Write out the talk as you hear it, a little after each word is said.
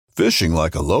Fishing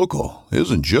like a local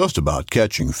isn't just about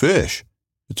catching fish.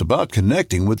 It's about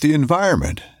connecting with the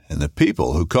environment and the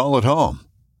people who call it home.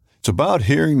 It's about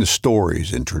hearing the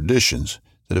stories and traditions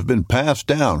that have been passed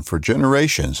down for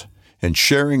generations and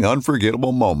sharing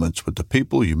unforgettable moments with the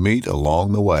people you meet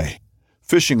along the way.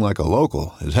 Fishing like a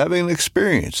local is having an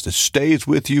experience that stays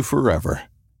with you forever.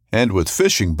 And with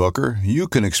Fishing Booker, you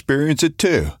can experience it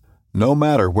too, no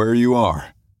matter where you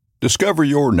are. Discover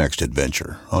your next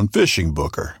adventure on Fishing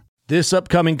Booker. This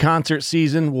upcoming concert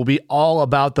season will be all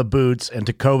about the boots, and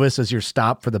Tecovas is your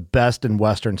stop for the best in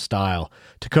Western style.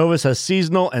 Tecovas has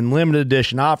seasonal and limited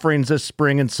edition offerings this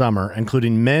spring and summer,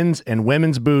 including men's and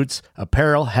women's boots,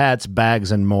 apparel, hats,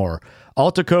 bags, and more.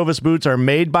 All Tecovas boots are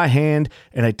made by hand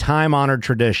in a time-honored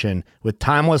tradition with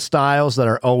timeless styles that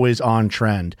are always on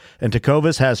trend. And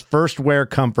Tecovas has first wear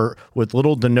comfort with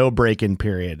little to no break-in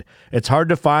period. It's hard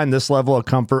to find this level of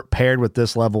comfort paired with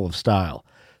this level of style.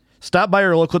 Stop by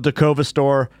your local Tecovas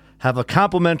store, have a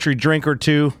complimentary drink or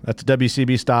two, that's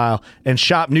WCB style, and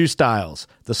shop new styles.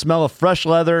 The smell of fresh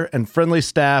leather and friendly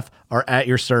staff are at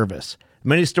your service.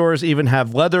 Many stores even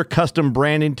have leather custom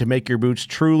branding to make your boots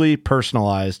truly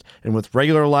personalized. And with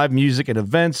regular live music and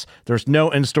events, there's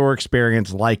no in-store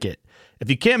experience like it.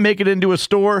 If you can't make it into a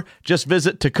store, just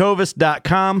visit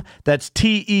tecovas.com. That's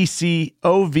TECOVAS.com.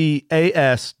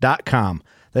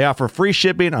 They offer free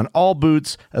shipping on all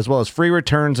boots, as well as free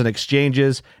returns and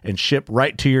exchanges, and ship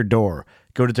right to your door.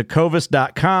 Go to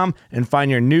tecovas.com and find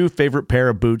your new favorite pair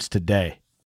of boots today.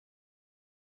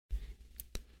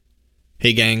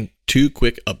 Hey gang, 2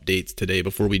 quick updates today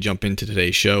before we jump into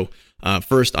today's show.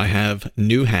 First, I have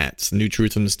new hats, new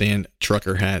Truth from the Stand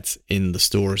trucker hats in the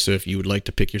store. So if you would like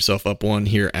to pick yourself up one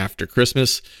here after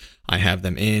Christmas, I have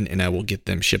them in and I will get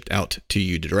them shipped out to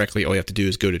you directly. All you have to do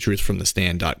is go to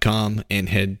truthfromthestand.com and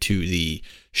head to the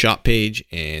shop page,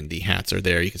 and the hats are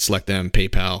there. You can select them.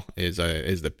 PayPal is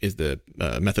the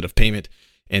method of payment,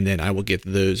 and then I will get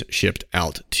those shipped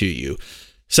out to you.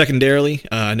 Secondarily,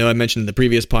 I know I mentioned in the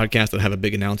previous podcast that I have a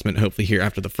big announcement hopefully here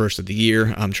after the first of the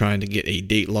year. I'm trying to get a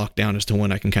date locked down as to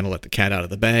when I can kind of let the cat out of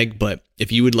the bag. But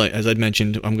if you would like, as I'd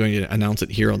mentioned, I'm going to announce it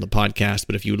here on the podcast.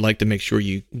 But if you would like to make sure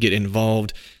you get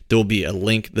involved, there will be a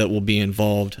link that will be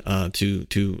involved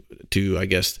to I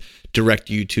guess direct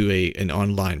you to an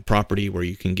online property where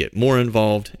you can get more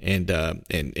involved and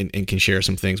can share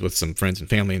some things with some friends and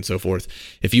family and so forth.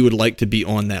 If you would like to be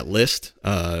on that list,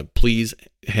 please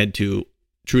head to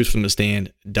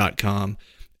truthfromthestand.com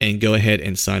and go ahead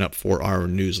and sign up for our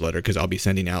newsletter, because I'll be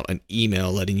sending out an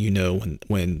email letting you know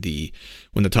when the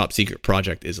Top Secret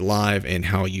project is live and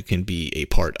how you can be a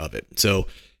part of it. So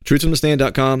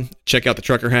truthfromthestand.com, check out the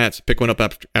trucker hats, pick one up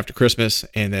after Christmas,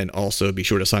 and then also be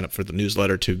sure to sign up for the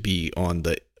newsletter to be on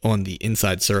the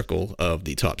inside circle of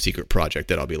the Top Secret project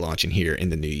that I'll be launching here in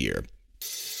the new year.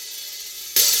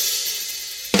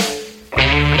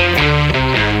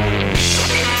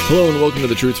 Hello and welcome to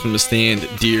the Truth from the Stand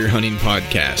Deer Hunting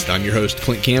Podcast. I'm your host,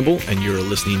 Clint Campbell, and you're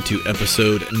listening to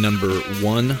episode number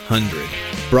 100,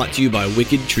 brought to you by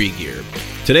Wicked Tree Gear.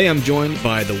 Today I'm joined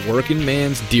by the working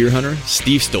man's deer hunter,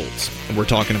 Steve Stoltz, and we're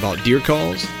talking about deer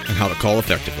calls and how to call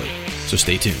effectively. So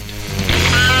stay tuned.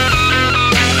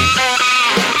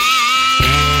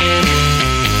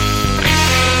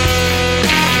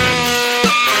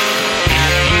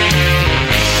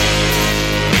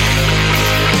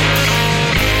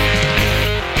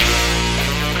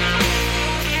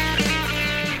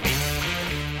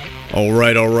 All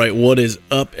right. What is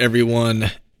up,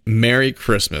 everyone? Merry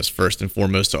Christmas, first and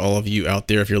foremost, to all of you out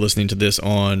there. If you're listening to this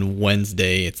on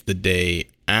Wednesday, it's the day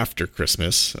after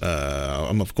Christmas.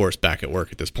 I'm, of course, back at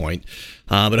work at this point.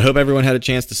 But I hope everyone had a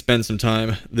chance to spend some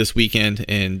time this weekend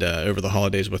and over the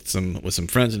holidays with some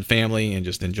friends and family and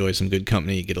just enjoy some good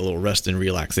company, get a little rest and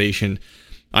relaxation.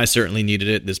 I certainly needed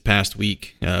it. This past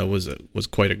week was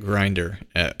quite a grinder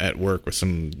at work with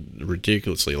some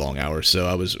ridiculously long hours. So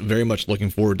I was very much looking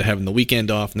forward to having the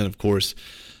weekend off. And then, of course,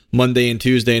 Monday and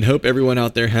Tuesday. And hope everyone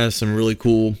out there has some really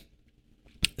cool,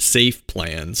 safe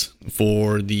plans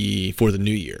for the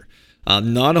new year.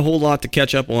 Not a whole lot to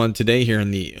catch up on today here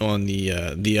on the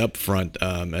upfront,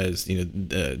 as you know,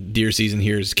 the deer season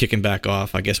here is kicking back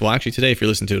off. I guess, well, actually today, if you're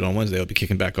listening to it on Wednesday, it'll be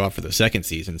kicking back off for the second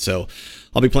season. So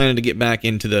I'll be planning to get back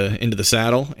into the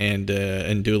saddle and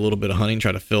do a little bit of hunting,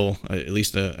 try to fill at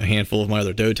least a handful of my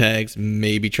other doe tags,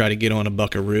 maybe try to get on a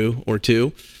buckaroo or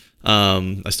two.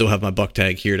 I still have my buck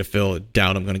tag here to fill.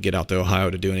 Doubt I'm going to get out to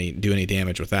Ohio to do any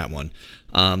damage with that one.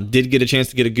 Did get a chance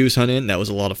to get a goose hunt in. That was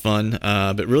a lot of fun.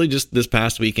 But really just this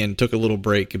past weekend, took a little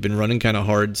break. I've been running kind of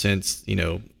hard since,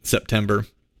 September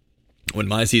when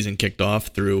my season kicked off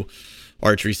through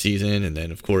archery season, and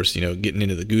then of course, getting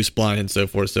into the goose blind and so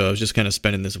forth. So I was just kind of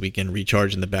spending this weekend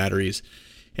recharging the batteries,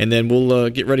 and then we'll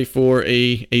get ready for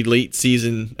a late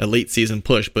season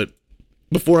push. But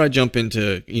before I jump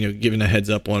into giving a heads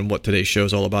up on what today's show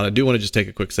is all about, I do want to just take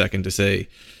a quick second to say,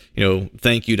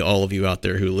 thank you to all of you out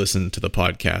there who listen to the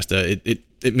podcast.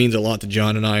 It means a lot to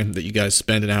John and I that you guys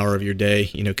spend an hour of your day,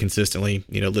 consistently,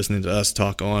 listening to us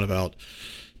talk on about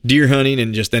deer hunting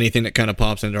and just anything that kind of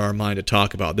pops into our mind to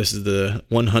talk about. This is the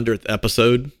 100th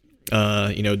episode.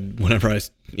 Whenever I,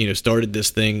 started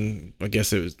this thing, I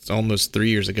guess it was almost 3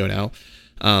 years ago now.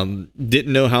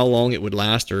 Didn't know how long it would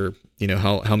last or,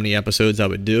 how many episodes I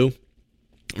would do.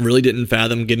 Really didn't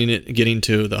fathom getting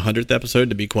to the 100th episode,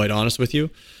 to be quite honest with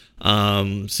you.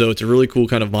 So it's a really cool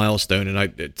kind of milestone, and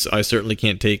I certainly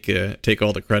can't take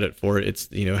all the credit for it. It's,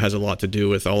 has a lot to do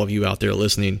with all of you out there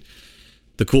listening.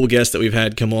 The cool guests that we've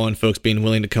had come on, folks being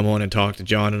willing to come on and talk to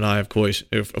John and I, of course,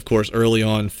 early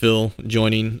on, Phil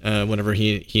joining, whenever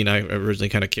he and I originally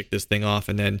kind of kicked this thing off.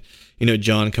 And then,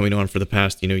 John coming on for the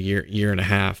past, year and a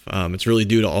half. It's really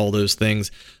due to all those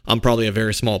things. I'm probably a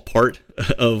very small part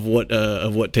of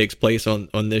what takes place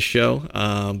on this show.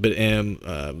 But am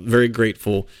very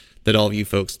grateful that all of you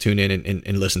folks tune in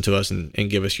and listen to us and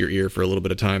give us your ear for a little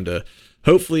bit of time to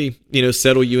hopefully,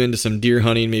 settle you into some deer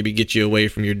hunting, maybe get you away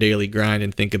from your daily grind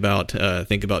and think about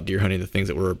deer hunting, the things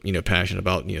that we're, passionate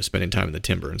about, spending time in the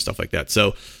timber and stuff like that.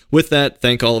 So with that,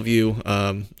 thank all of you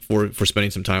for spending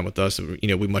some time with us.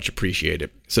 We much appreciate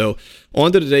it. So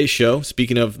on to today's show.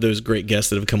 Speaking of those great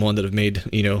guests that have come on that have made,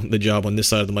 the job on this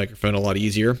side of the microphone a lot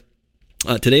easier.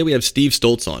 Today we have Steve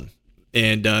Stoltz on.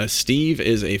 And Steve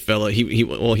is a fella,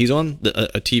 he's on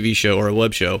a TV show or a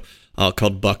web show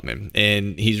called Buckman,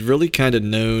 and he's really kind of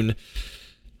known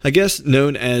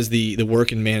as the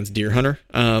working man's deer hunter,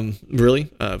 really,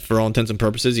 for all intents and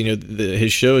purposes.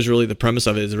 His show is really, the premise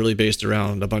of it is really based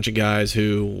around a bunch of guys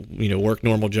who, work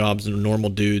normal jobs and normal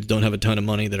dudes, don't have a ton of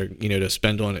money that are, to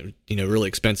spend on, really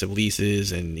expensive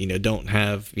leases and, don't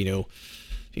have,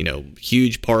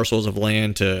 huge parcels of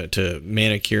land to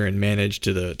manicure and manage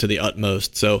to the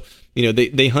utmost. So,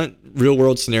 they hunt real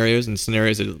world scenarios and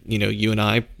scenarios that, you and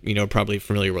I, are probably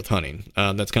familiar with hunting.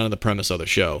 That's kind of the premise of the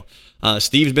show.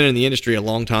 Steve's been in the industry a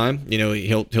long time.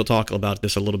 He'll talk about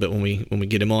this a little bit when we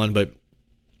get him on, but,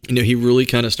 he really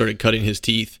kind of started cutting his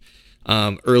teeth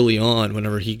early on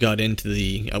whenever he got into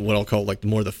the what I'll call like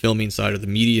more the filming side or the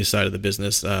media side of the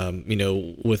business,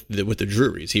 with the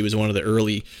Drurys. He was one of the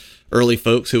early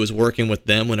folks who was working with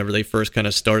them whenever they first kind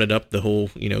of started up the whole,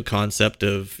 concept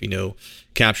of,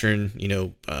 capturing,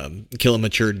 killing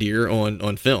mature deer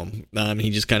on film.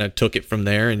 He just kind of took it from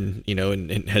there and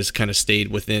has kind of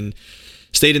stayed in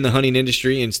the hunting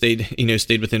industry and stayed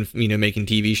within, making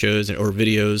TV shows or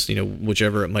videos,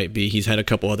 whichever it might be. He's had a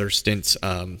couple other stints.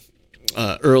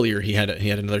 Earlier he had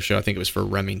another show, I think it was for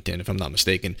Remington, if I'm not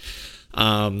mistaken.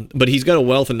 But he's got a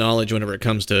wealth of knowledge when it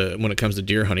comes to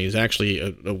deer hunting. He's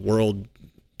actually a world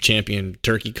champion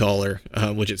turkey caller,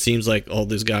 which it seems like all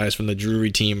those guys from the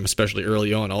Drury team, especially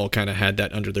early on, all kind of had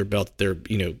that under their belt. They're,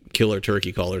 killer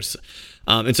turkey callers.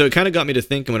 And so it kind of got me to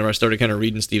think whenever I started kind of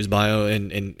reading Steve's bio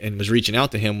and was reaching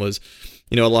out to him was,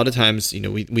 a lot of times,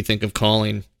 we think of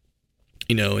calling,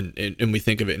 and we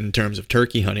think of it in terms of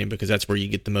turkey hunting because that's where you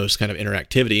get the most kind of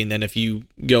interactivity. And then if you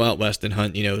go out west and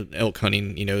hunt, elk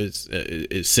hunting,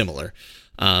 is similar.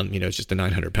 It's just a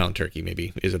 900-pound turkey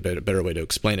maybe is a better way to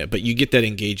explain it. But you get that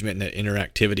engagement and that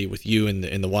interactivity with you and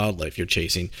the wildlife you're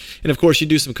chasing. And of course, you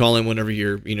do some calling whenever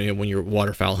you're, when you're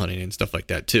waterfowl hunting and stuff like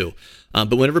that too.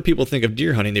 But whenever people think of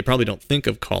deer hunting, they probably don't think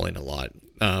of calling a lot.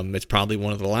 It's probably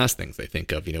one of the last things they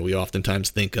think of. We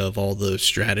oftentimes think of all the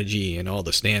strategy and all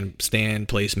the stand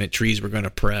placement, trees we're going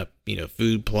to prep,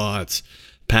 food plots,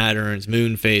 patterns,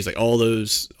 moon phase, like all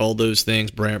those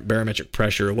things, barometric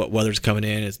pressure, what weather's coming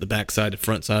in, is the backside, the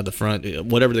front side, the front,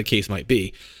 whatever the case might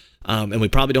be. And we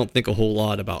probably don't think a whole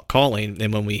lot about calling.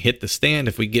 And when we hit the stand,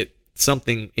 if we get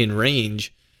something in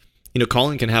range,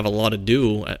 calling can have a lot to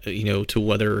do, to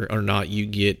whether or not you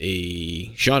get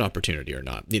a shot opportunity or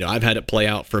not. I've had it play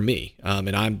out for me,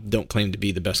 and I don't claim to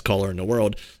be the best caller in the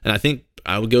world. And I think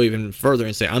I would go even further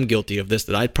and say I'm guilty of this,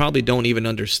 that I probably don't even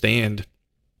understand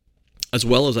as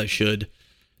well as I should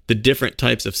the different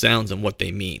types of sounds and what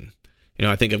they mean.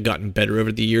 I think I've gotten better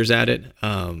over the years at it.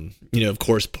 Of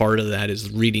course, part of that is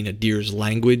reading a deer's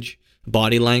language,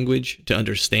 body language, to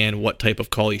understand what type of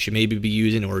call you should maybe be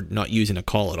using or not using a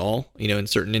call at all, in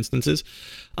certain instances.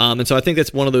 And so I think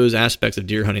that's one of those aspects of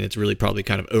deer hunting that's really probably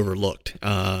kind of overlooked.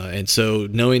 And so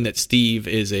knowing that Steve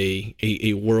is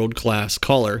a world-class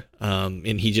caller,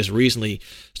 and he just recently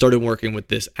started working with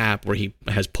this app where he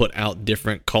has put out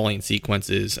different calling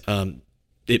sequences,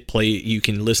 you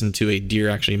can listen to a deer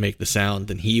actually make the sound,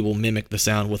 then he will mimic the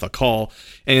sound with a call,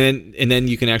 and then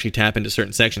you can actually tap into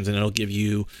certain sections, and it'll give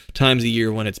you times a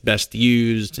year when it's best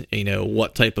used,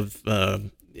 what type of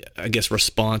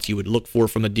response you would look for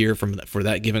from a deer for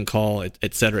that given call,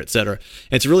 et cetera, et cetera.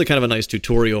 And it's really kind of a nice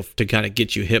tutorial to kind of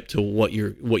get you hip to what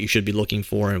you should be looking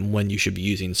for and when you should be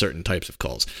using certain types of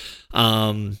calls.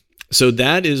 So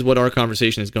that is what our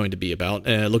conversation is going to be about.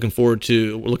 Looking forward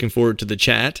to the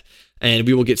chat, and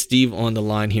we will get Steve on the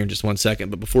line here in just 1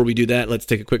 second. But before we do that, let's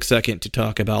take a quick second to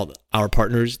talk about our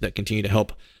partners that continue to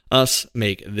help us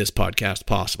make this podcast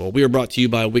possible. We are brought to you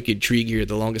by Wicked Tree Gear,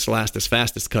 the longest, lastest,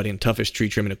 fastest cutting, toughest tree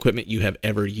trimming equipment you have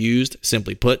ever used.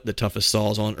 Simply put, the toughest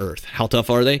saws on earth. How tough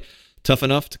are they? Tough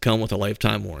enough to come with a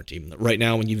lifetime warranty. Right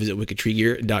now, when you visit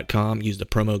wickedtreegear.com, use the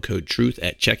promo code TRUTH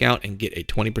at checkout and get a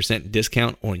 20%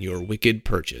 discount on your Wicked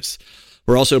purchase.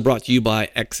 We're also brought to you by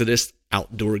Exodus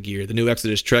Outdoor Gear. The new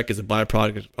Exodus Trek is a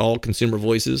byproduct of all consumer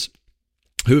voices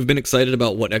who have been excited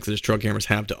about what Exodus trail cameras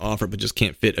have to offer, but just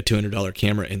can't fit a $200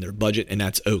 camera in their budget, and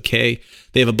that's okay.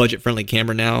 They have a budget-friendly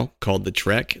camera now called the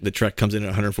Trek. The Trek comes in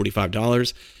at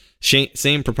 $145.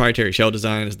 Same proprietary shell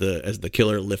design as the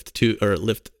Killer Lift 2 or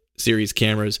Lift series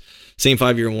cameras. Same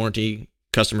 5-year warranty,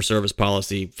 customer service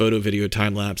policy, photo, video,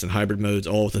 time lapse, and hybrid modes,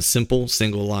 all with a simple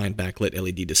single-line backlit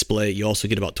LED display. You also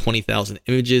get about 20,000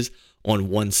 images on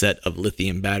one set of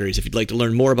lithium batteries. If you'd like to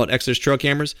learn more about Exodus trail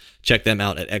cameras, check them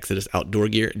out at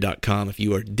ExodusOutdoorGear.com. If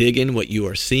you are digging what you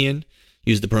are seeing,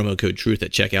 use the promo code TRUTH at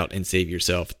checkout and save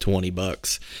yourself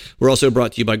 $20. We're also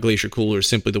brought to you by Glacier Coolers,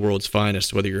 simply the world's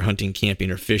finest. Whether you're hunting, camping,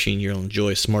 or fishing, you'll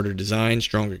enjoy smarter design,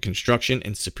 stronger construction,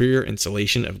 and superior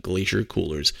insulation of Glacier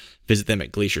Coolers. Visit them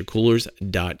at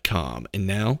glaciercoolers.com. And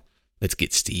now, let's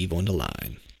get Steve on the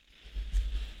line.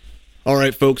 All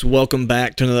right, folks, welcome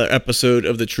back to another episode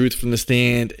of the Truth from the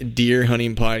Stand Deer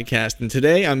Hunting Podcast. And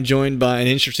today I'm joined by an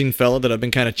interesting fellow that I've been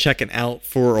kind of checking out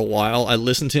for a while. I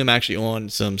listened to him actually on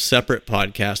some separate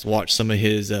podcasts, watched some of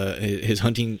his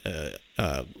hunting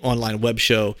online web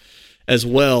show as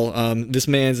well. This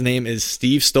man's name is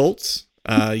Steve Stoltz.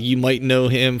 You might know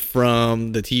him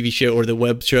from the TV show or the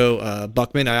web show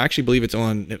Buckman. I actually believe it's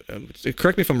on,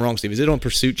 correct me if I'm wrong, Steve, is it on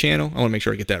Pursuit channel? I want to make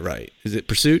sure I get that right. Is it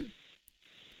Pursuit?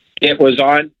 It was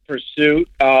on Pursuit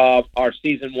of our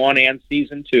season 1 and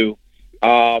season 2,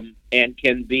 and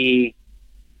can be.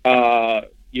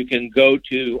 You can go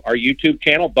to our YouTube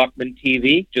channel, Buckman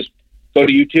TV. Just go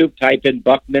to YouTube, type in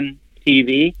Buckman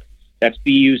TV. That's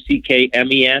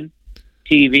Buckmen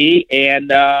TV,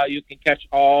 and you can catch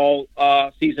all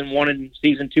season 1 and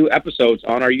season 2 episodes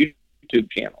on our YouTube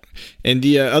channel. And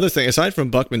the other thing, aside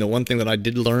from Buckman, the one thing that I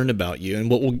did learn about you, and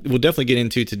what we'll definitely get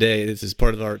into today, this is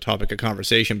part of our topic of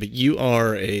conversation, but you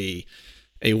are a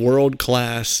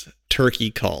world-class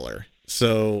turkey caller.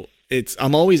 So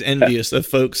I'm always envious of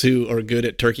folks who are good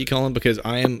at turkey calling, because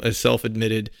I am a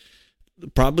self-admitted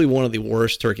probably one of the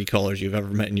worst turkey callers you've ever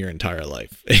met in your entire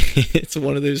life. It's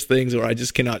one of those things where I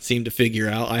just cannot seem to figure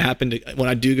out. When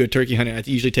I do go turkey hunting, I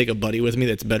usually take a buddy with me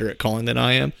that's better at calling than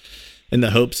I am, in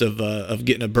the hopes of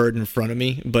getting a bird in front of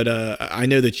me. But I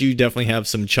know that you definitely have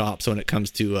some chops when it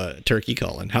comes to turkey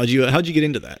calling. How'd you get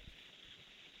into that?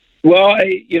 Well,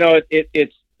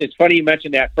 it's funny you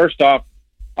mentioned that. First off,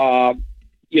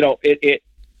 it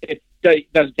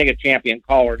doesn't take a champion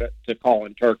caller to call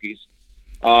in turkeys.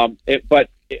 But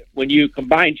when you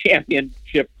combine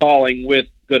championship calling with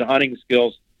good hunting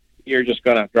skills, you're just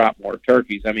going to drop more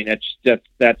turkeys. I mean, that's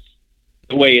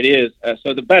the way it is.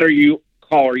 So the better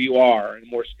caller you are and the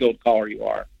more skilled caller you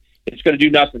are, it's going to do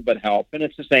nothing but help. And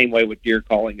it's the same way with deer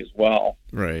calling as well.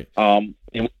 Right. And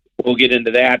we'll get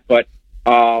into that, but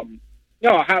that's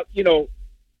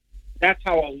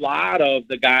how a lot of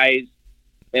the guys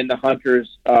and the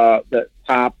hunters, the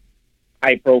top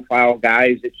high profile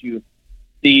guys that you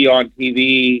see on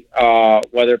TV,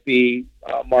 whether it be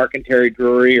Mark and Terry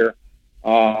Drury or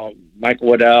Michael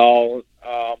Waddell,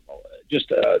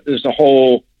 there's a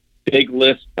whole big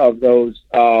list of those,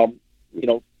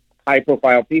 high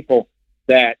profile people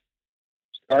that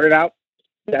started out.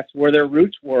 That's where their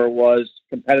roots was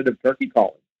competitive turkey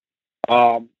calling.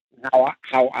 How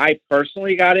I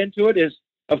personally got into it is,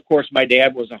 of course, my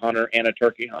dad was a hunter and a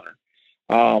turkey hunter.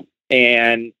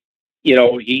 And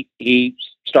he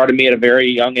started me at a very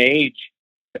young age.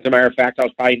 As a matter of fact, I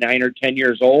was probably 9 or 10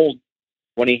 years old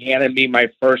when he handed me my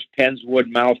first Penn's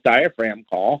wood mouth diaphragm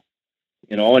call,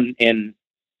 and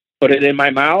put it in my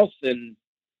mouth and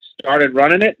started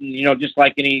running it. And, just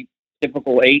like any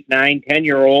typical 8, 9,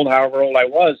 10-year-old, however old I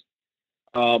was,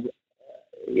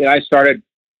 I started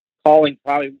calling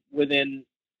probably within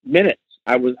minutes.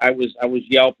 I was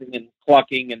yelping and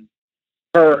clucking and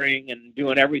purring and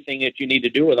doing everything that you need to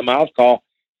do with a mouth call,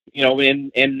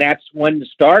 and that's when to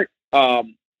start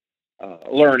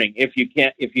learning. If you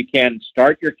can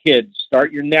start your kids,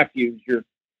 start your nephews,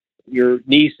 your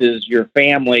nieces, your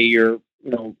family,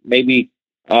 maybe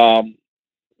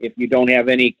if you don't have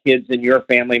any kids in your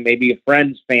family, maybe a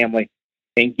friend's family,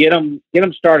 and get them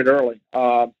started early.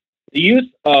 The youth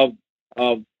of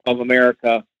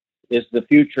America is the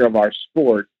future of our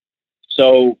sport.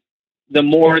 So the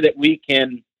more that we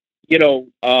can,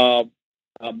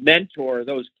 mentor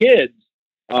those kids,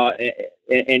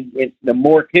 and the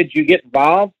more kids you get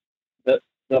involved,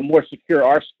 the more secure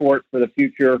our sport for the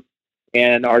future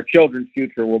and our children's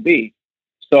future will be.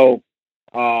 So,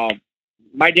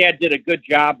 my dad did a good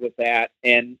job with that,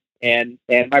 and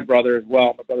my brother as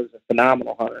well. My brother's a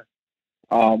phenomenal hunter.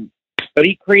 But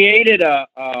he created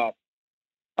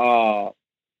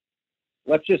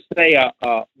let's just say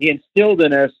he instilled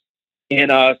in us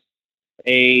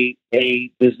a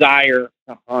desire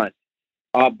to hunt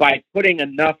by putting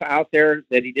enough out there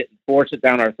that he didn't force it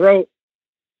down our throat.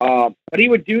 But he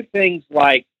would do things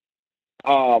like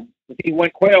if he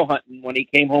went quail hunting, when he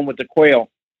came home with the quail,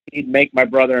 he'd make my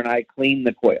brother and I clean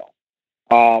the quail.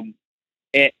 And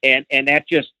that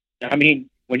just, when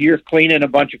you're cleaning a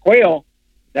bunch of quail,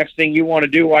 next thing you want to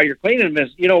do while you're cleaning them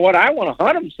is, you know what, I want to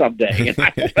hunt them someday. And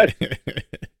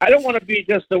I don't want to be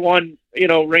just the one,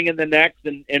 wringing the necks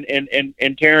and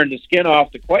tearing the skin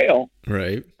off the quail.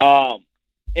 Right.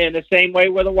 In the same way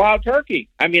with a wild turkey.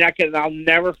 I'll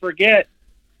never forget,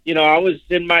 I was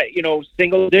in my,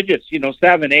 single digits,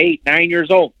 7, 8, 9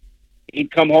 years old.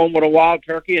 He'd come home with a wild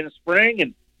turkey in the spring,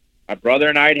 and my brother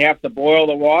and I'd have to boil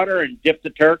the water and dip the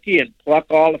turkey and pluck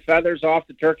all the feathers off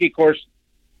the turkey. Of course,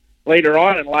 later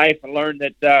on in life, I learned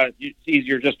that it's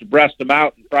easier just to breast them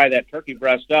out and fry that turkey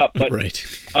breast up. But, right.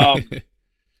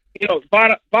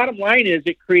 Bottom line is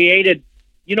it created,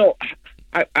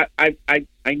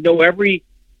 I know every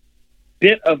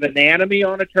bit of anatomy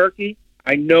on a turkey.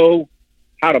 I know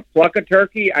how to pluck a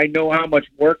turkey. I know how much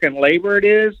work and labor it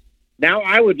is. Now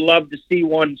I would love to see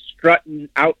one strutting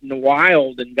out in the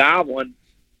wild and gobbling.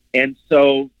 And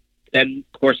so then,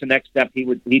 of course, the next step,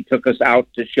 he took us out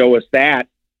to show us that,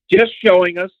 just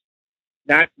showing us,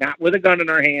 not with a gun in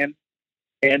our hand.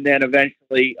 And then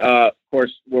eventually, of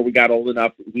course, where we got old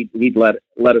enough, he'd let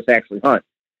us actually hunt.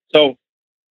 So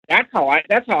that's how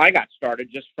I got started,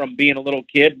 just from being a little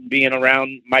kid and being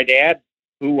around my dad,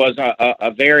 who was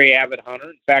a very avid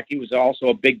hunter. In fact, he was also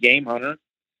a big game hunter.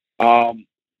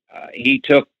 He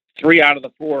took 3 out of the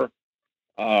 4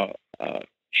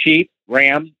 sheep,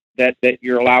 ram that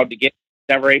you're allowed to get.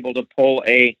 Never able to pull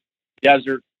a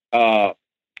desert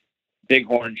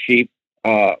bighorn sheep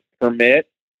permit.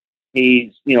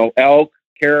 He's elk,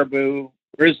 caribou,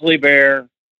 grizzly bear,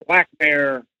 black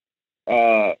bear,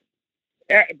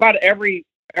 about every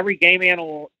game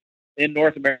animal in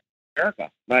North America.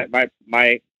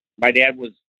 My dad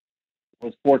was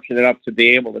fortunate enough to be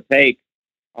able to take.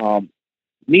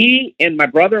 Me and my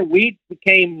brother, we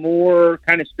became more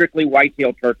kind of strictly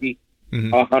whitetail turkey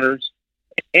hunters,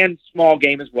 and small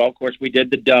game as well. Of course, we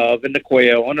did the dove and the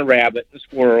quail and the rabbit and the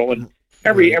squirrel and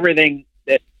everything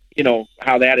that,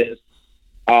 how that is.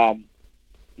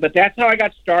 But that's how I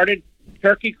got started.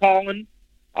 Turkey calling,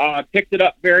 picked it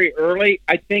up very early.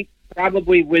 I think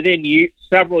probably within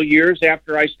several years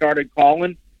after I started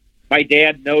calling, my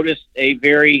dad noticed a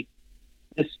very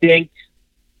distinct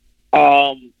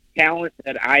talent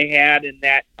that I had, in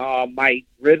that my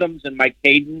rhythms and my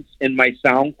cadence and my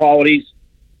sound qualities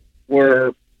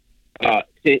were,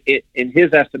 in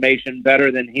his estimation,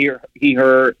 better than he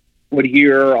would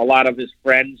hear a lot of his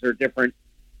friends or different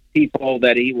people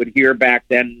that he would hear back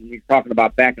then. He's talking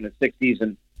about back in the 60s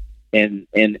and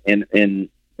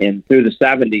through the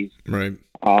 70s. Right.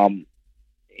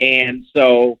 And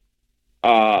so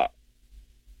to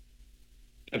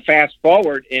fast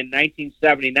forward, in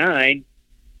 1979,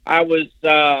 I was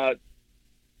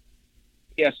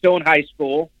still in high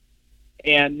school,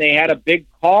 and they had a big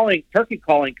turkey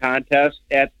calling contest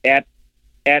at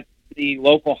the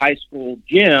local high school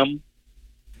gym.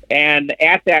 And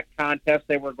at that contest,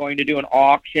 they were going to do an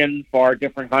auction for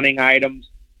different hunting items.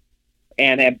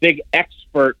 And a big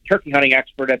turkey hunting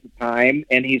expert at the time,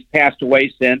 and he's passed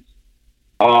away since,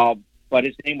 but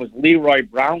his name was Leroy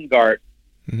Braungart.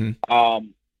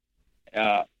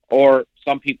 Or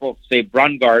some people say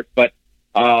Brungart, but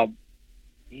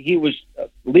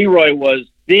Leroy was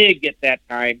big at that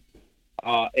time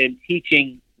in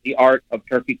teaching the art of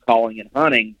turkey calling and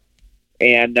hunting.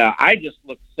 And I just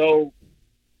looked so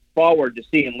forward to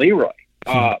seeing Leroy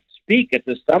speak at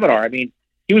this seminar. I mean,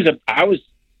 I was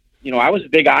a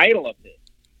big idol of his.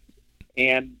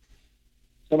 And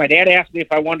So my dad asked me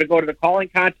if I wanted to go to the calling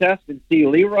contest and see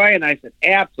Leroy, and I said,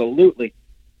 absolutely.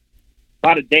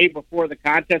 About a day before the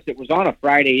contest, it was on a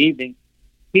Friday evening,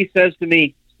 he says to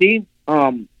me, Steve,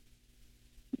 when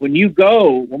we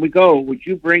go, would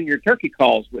you bring your turkey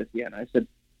calls with you? And I said,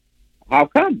 how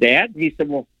come, Dad? He said,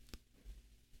 well,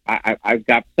 I've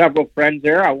got several friends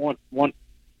there. I want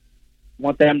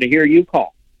them to hear you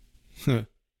call. I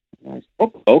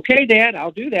said, okay, Dad,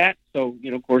 I'll do that. So,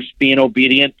 of course, being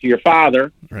obedient to your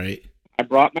father, right? I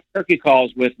brought my turkey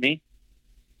calls with me,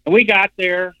 and we got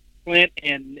there, Clint,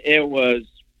 and it was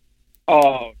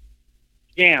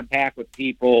jam-packed with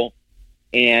people,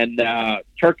 and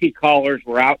turkey callers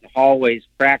were out in the hallways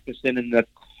practicing, and the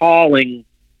calling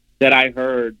that I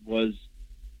heard was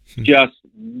just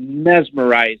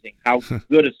mesmerizing, how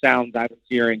good a sound I was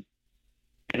hearing.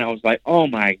 And I was like, oh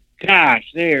my gosh,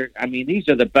 these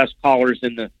are the best callers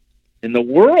in the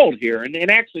world here. And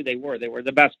actually they were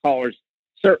the best callers,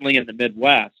 certainly in the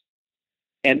Midwest.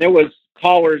 And there was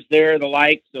callers there, the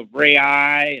likes of Ray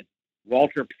I and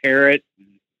Walter Parrott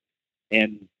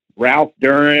and Ralph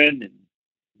Duran and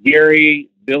Gary,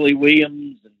 Billy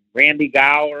Williams and Randy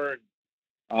Gower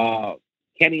and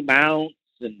Kenny Mounts,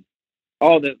 and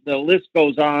the list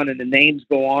goes on, and the names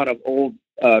go on of old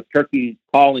turkey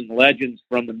calling legends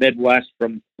from the Midwest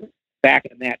from back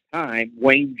in that time,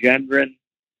 Wayne Gendron.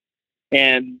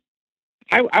 And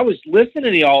I was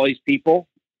listening to all these people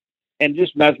and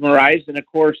just mesmerized. And of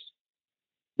course,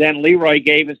 then Leroy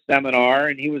gave his seminar,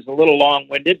 and he was a little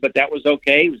long-winded, but that was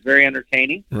okay. He was very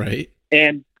entertaining. Right.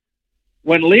 And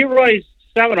when Leroy's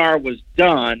seminar was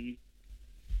done,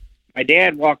 my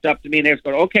dad walked up to me and they was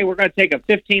going, okay, we're going to take a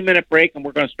 15-minute break and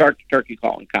we're going to start the turkey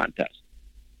calling contest.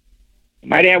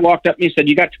 My dad walked up to me and said,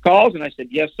 you got your calls? And I said,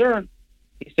 yes, sir.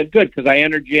 He said, good, because I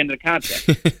entered you into the contest.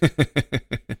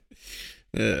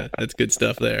 Yeah, that's good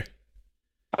stuff there.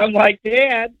 I'm like,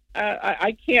 Dad,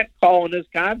 I can't call in this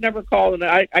contest. I've never called in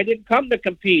it. I didn't come to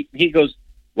compete. And he goes,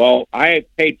 well, I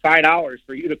paid $5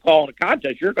 for you to call in a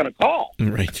contest. You're going to call.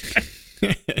 Right.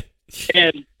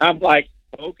 And I'm like,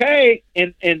 okay.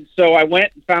 And so I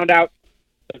went and found out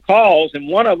the calls, and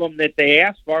one of them that they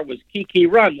asked for was Kiki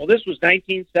Run. Well, this was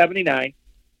 1979.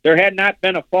 There had not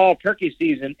been a fall turkey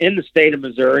season in the state of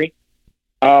Missouri,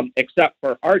 except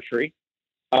for archery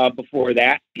before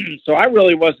that. So I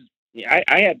really wasn't,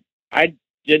 I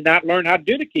did not learn how to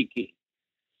do the Kiki.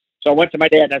 So I went to my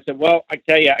dad and I said, well, I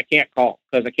tell you, I can't call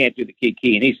because I can't do the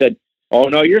Kiki. And he said, oh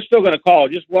no, you're still going to call.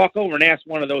 Just walk over and ask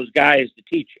one of those guys to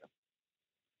teach you.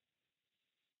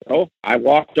 So I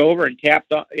walked over and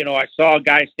tapped on, I saw a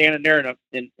guy standing there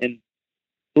in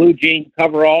blue jean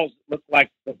coveralls, looked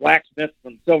like the blacksmith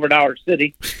from Silver Dollar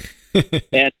City.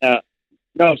 And,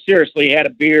 no, seriously, he had a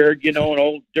beard, an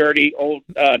old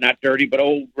not dirty, but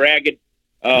old ragged,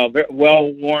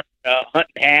 well-worn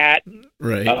hunting hat.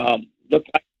 Right.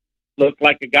 Looked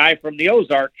like a guy from the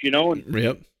Ozarks, and,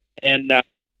 yep. And I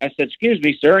said, excuse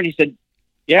me, sir. And he said,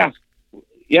 yes,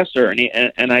 sir.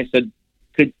 And I said,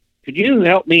 could you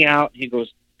help me out? He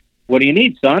goes, what do you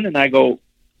need, son? And I go,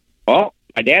 well,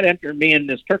 my dad entered me in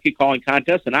this turkey calling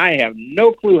contest, and I have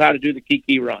no clue how to do the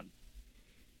Kiki Run.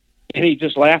 And he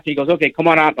just laughed. He goes, okay, come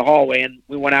on out in the hallway. And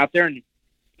we went out there, and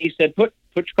he said, put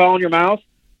your call in your mouth.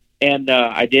 And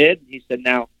I did. He said,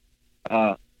 now,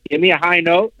 give me a high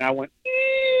note. And I went,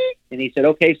 eee. And he said,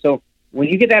 okay, so when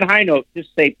you get that high note, just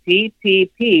say P,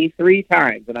 P, P 3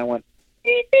 times. And I went,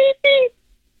 P, P, P,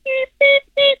 P, P,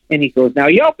 P. And he goes, now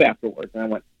yelp afterwards. And I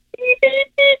went, P, P,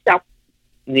 P, yelp.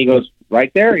 And he goes,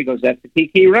 right there. He goes, that's the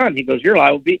Kiki Run. He goes, your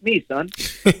lie will beat me, son.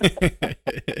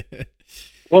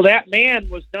 Well, that man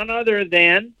was none other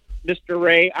than Mr.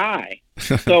 Ray I.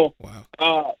 So,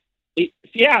 wow.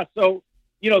 Yeah. So,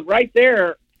 right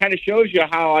there kind of shows you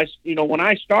how when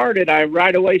I started, I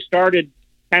right away started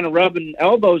kind of rubbing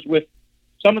elbows with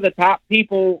some of the top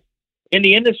people in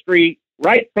the industry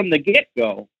right from the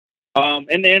get-go.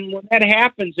 And then when that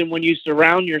happens, and when you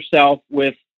surround yourself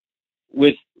with,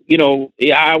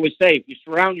 I always say, if you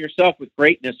surround yourself with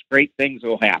greatness, great things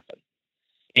will happen.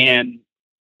 And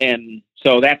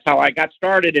so that's how I got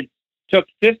started and took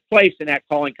 5th place in that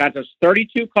calling contest,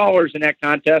 32 callers in that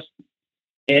contest.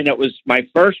 And it was my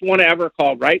first one ever,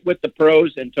 called right with the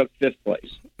pros, and took 5th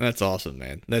place. That's awesome,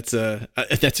 man. That's a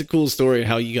cool story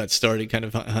how you got started kind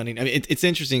of hunting. I mean, it's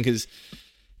interesting because,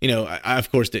 I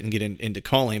of course didn't get into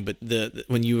calling, but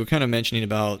when you were kind of mentioning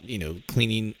about,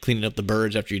 cleaning up the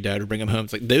birds after your dad would bring them home,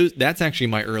 it's like that's actually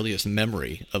my earliest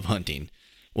memory of hunting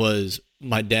was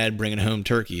my dad bringing home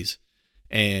turkeys.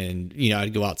 And,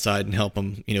 I'd go outside and help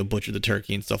him, butcher the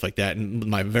turkey and stuff like that. And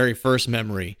my very first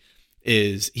memory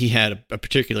is he had a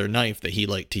particular knife that he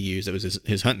liked to use. That was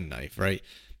his hunting knife, right?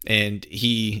 and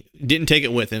he didn't take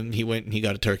it with him. He went and he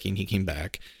got a turkey and he came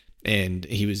back, and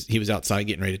he was outside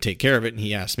getting ready to take care of it. And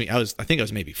he asked me, I think I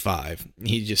was maybe 5.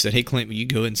 He just said, "Hey Clint, will you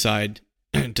go inside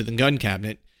to the gun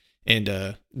cabinet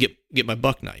and get my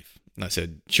buck knife?" And I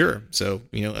said, "Sure." So,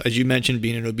 as you mentioned,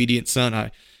 being an obedient son,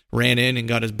 I ran in and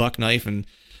got his buck knife, and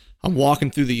I'm walking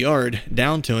through the yard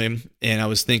down to him, and I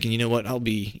was thinking, what,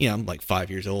 I'm like 5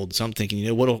 years old, so I'm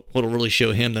thinking, what'll really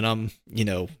show him that I'm,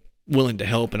 willing to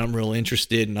help and I'm real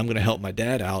interested and I'm going to help my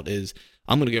dad out is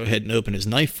I'm going to go ahead and open his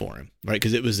knife for him, right?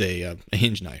 Because it was a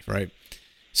hinge knife, right?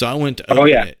 So I went to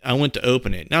open it. I went to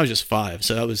open it, and I was just 5,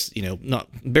 so I was, not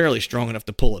barely strong enough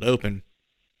to pull it open,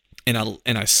 and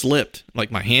I slipped,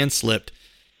 like my hand slipped,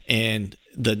 and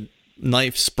the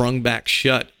knife sprung back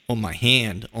shut on my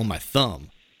hand, on my thumb.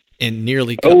 And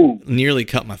nearly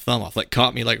cut my thumb off. Like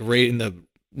caught me like right in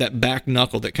that back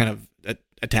knuckle that kind of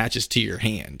attaches to your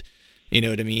hand. You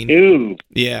know what I mean? Ooh.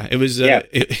 Yeah, it was.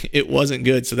 It wasn't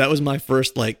good. So that was my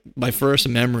first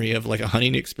memory of like a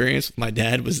hunting experience with my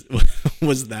dad was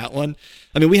that one.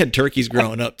 I mean, we had turkeys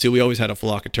growing up too. We always had a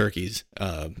flock of turkeys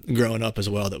growing up as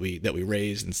well that we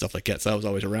raised and stuff like that. So I was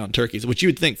always around turkeys, which you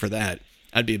would think for that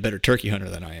I'd be a better turkey hunter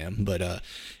than I am, but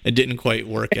it didn't quite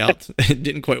work out. It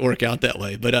didn't quite work out that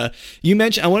way. But you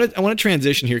mentioned I want to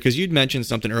transition here because you'd mentioned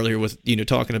something earlier with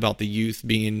talking about the youth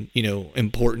being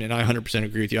important, and I 100%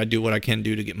 agree with you. I do what I can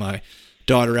do to get my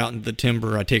daughter out into the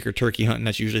timber. I take her turkey hunting.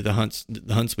 That's usually the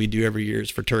hunts we do every year is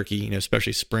for turkey.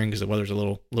 Especially spring because the weather's a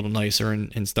little nicer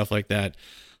and stuff like that.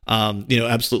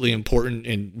 Absolutely important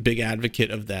and big advocate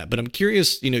of that. But I'm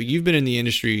curious, you've been in the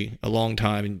industry a long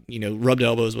time and, rubbed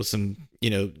elbows with some,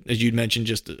 as you'd mentioned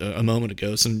just a moment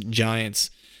ago, some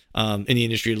giants in the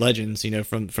industry, legends,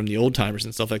 from the old timers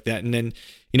and stuff like that. And then,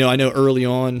 I know early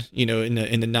on, in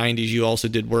the 90s, you also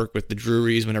did work with the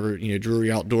Drurys whenever,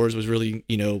 Drury Outdoors was really,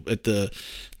 at the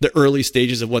early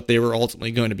stages of what they were ultimately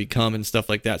going to become and stuff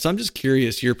like that. So I'm just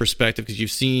curious your perspective because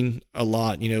you've seen a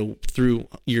lot, through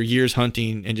your years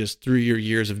hunting and just through your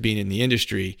years of being in the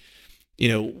industry.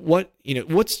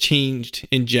 What's changed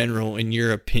in general, in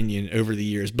your opinion, over the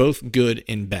years, both good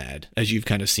and bad, as you've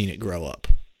kind of seen it grow up?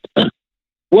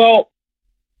 Well,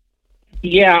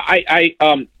 yeah, I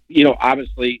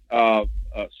obviously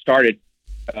started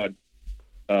in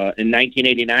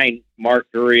 1989. Mark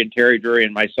Drury and Terry Drury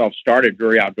and myself started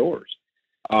Drury Outdoors.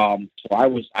 So I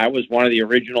was one of the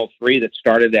original 3 that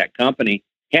started that company.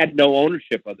 Had no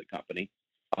ownership of the company,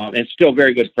 and still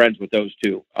very good friends with those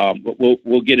 2. But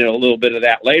we'll get into a little bit of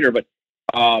that later. But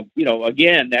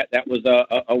again, that was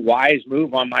a wise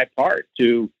move on my part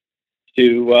to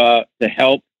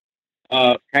help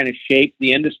kind of shape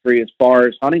the industry as far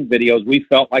as hunting videos. We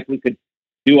felt like we could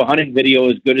do a hunting video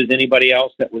as good as anybody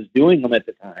else that was doing them at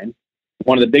the time.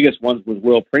 One of the biggest ones was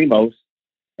Will Primos,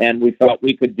 and we felt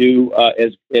we could do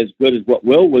as good as what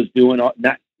Will was doing, not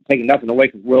taking nothing away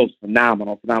because Will's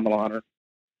phenomenal hunter,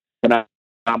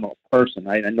 phenomenal person.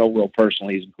 I know Will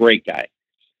personally. He's a great guy.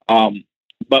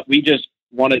 But we just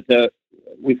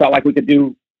we felt like we could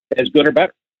do as good or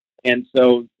better. And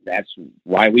so that's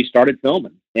why we started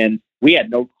filming. And we had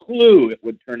no clue it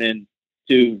would turn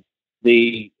into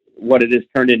what it has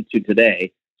turned into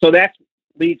today. So that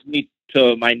leads me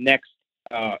to my next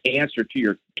answer to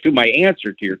your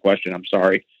question. I'm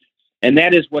sorry. And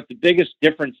that is what the biggest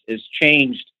difference is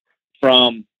changed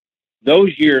from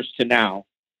those years to now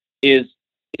is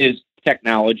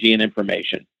technology and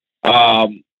information.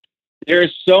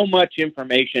 There's so much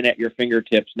information at your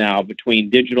fingertips now between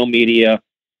digital media,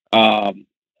 videos,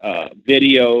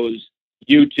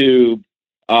 YouTube,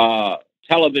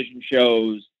 television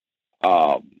shows,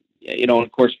 of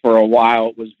course, for a while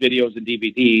it was videos and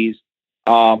DVDs.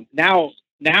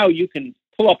 Now you can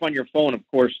pull up on your phone, of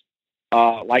course,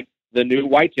 like the new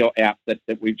Whitetail app that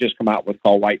we've just come out with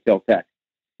called Whitetail Tech.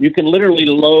 You can literally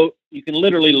load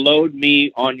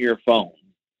me on your phone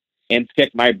and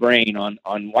pick my brain on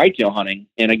whitetail hunting.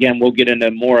 And again, we'll get into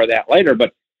more of that later,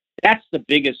 but that's the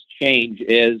biggest change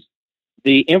is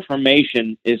the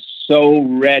information is so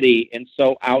ready and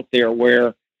so out there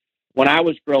where when I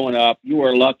was growing up, you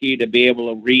were lucky to be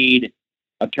able to read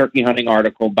a turkey hunting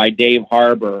article by Dave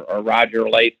Harbor or Roger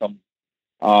Latham,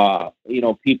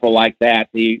 people like that,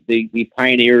 the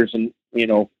pioneers and,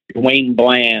 Dwayne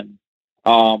Bland.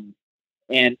 And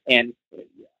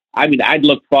I mean, I'd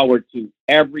look forward to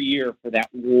every year for that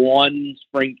one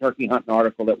spring turkey hunting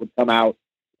article that would come out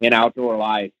in Outdoor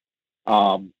Life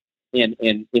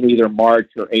in either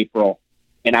March or April.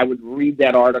 And I would read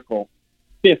that article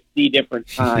 50 different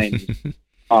times,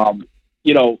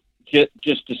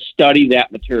 just to study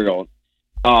that material.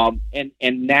 And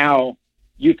now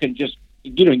you can just,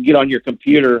 get on your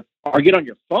computer or get on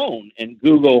your phone and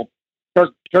Google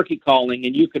turkey calling,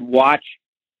 and you could watch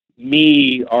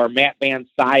me or Matt Van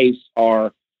Sice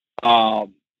or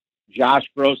Josh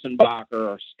Grossenbacher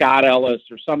or Scott Ellis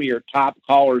or some of your top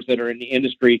callers that are in the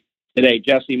industry today,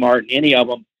 Jesse Martin, any of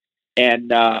them.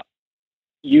 And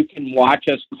you can watch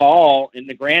us call in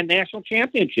the Grand National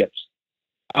Championships.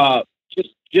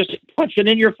 Just punch it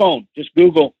in your phone. Just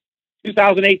Google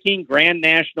 2018 Grand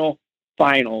National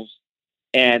Finals,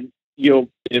 and it'll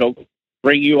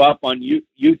bring you up on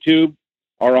YouTube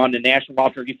or on the National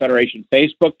Wild Turkey Federation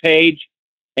Facebook page,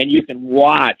 and you can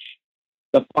watch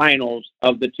the finals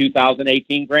of the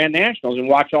 2018 Grand Nationals and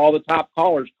watch all the top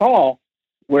callers call,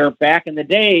 where back in the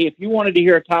day, if you wanted to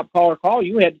hear a top caller call,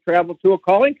 you had to travel to a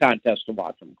calling contest to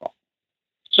watch them call.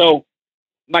 So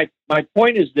my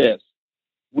point is this: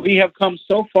 we have come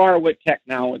so far with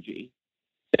technology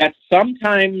that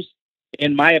sometimes,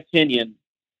 in my opinion,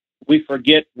 we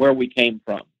forget where we came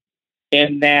from,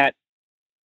 and that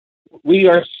we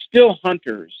are still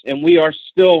hunters, and we are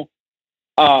still,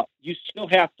 you still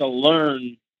have to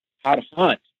learn how to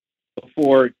hunt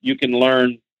before you can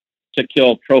learn to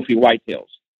kill trophy whitetails.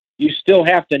 You still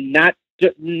have to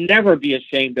never be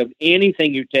ashamed of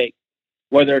anything you take,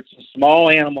 whether it's a small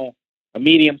animal, a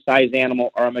medium-sized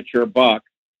animal, or a mature buck,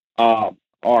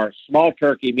 or small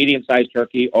turkey, medium-sized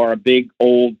turkey, or a big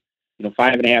old,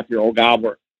 5.5-year-old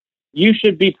gobbler. You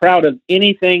should be proud of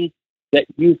anything that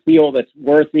you feel that's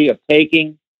worthy of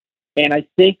taking. And I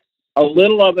think a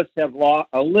little of us have lost,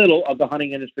 a little of the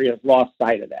hunting industry has lost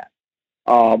sight of that.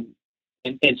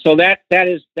 And so that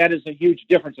is a huge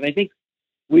difference. And I think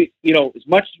we, as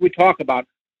much as we talk about,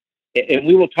 and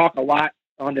we will talk a lot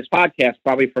on this podcast,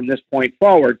 probably from this point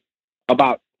forward,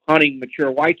 about hunting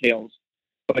mature whitetails,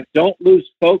 but don't lose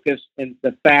focus in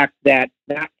the fact that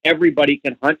not everybody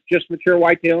can hunt just mature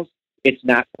whitetails. It's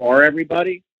not for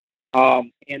everybody.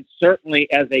 And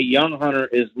certainly as a young hunter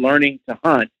is learning to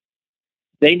hunt,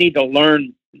 they need to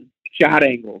learn shot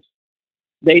angles.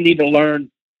 They need to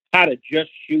learn how to just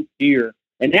shoot deer.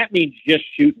 And that means just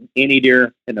shooting any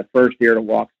deer in the first deer that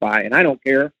walks by. And I don't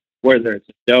care whether it's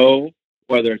a doe,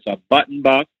 whether it's a button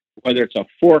buck, whether it's a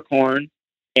forkhorn,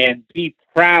 and be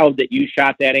proud that you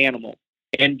shot that animal.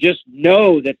 And just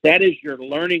know that that is your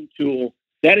learning tool.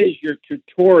 That is your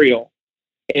tutorial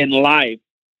in life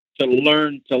to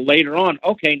learn to later on,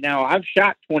 okay, now I've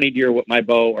shot 20 deer with my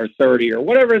bow or 30 or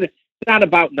whatever. It's not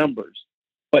about numbers.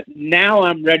 But now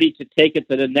I'm ready to take it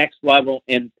to the next level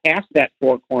and pass that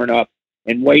forkhorn up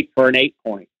and wait for an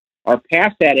 8-point, or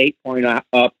pass that 8-point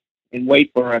up and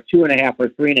wait for a 2.5 or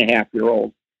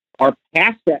 3.5-year-old, or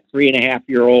pass that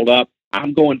 3.5-year-old up.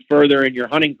 I'm going further in your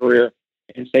hunting career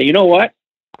and say, you know what?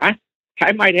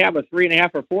 I might have a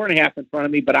 3.5 or 4.5 in front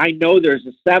of me, but I know there's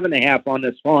a 7.5 on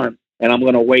this farm, and I'm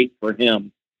going to wait for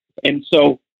him. And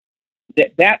so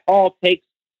that all takes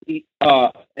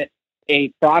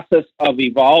a process of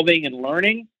evolving and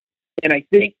learning. And I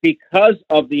think because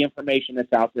of the information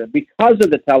that's out there, because of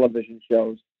the television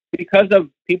shows, because of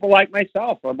people like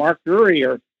myself or Mark Drury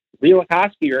or Lee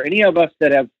Lakosky or any of us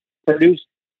that have produced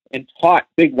and taught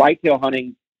big whitetail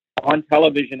hunting on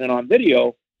television and on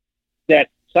video, that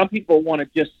some people want to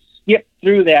just skip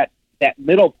through that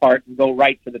middle part and go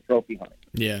right to the trophy hunting.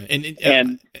 Yeah.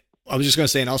 And I was just going to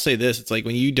say, and I'll say this, it's like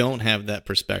when you don't have that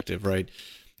perspective, right?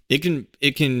 It can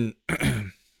it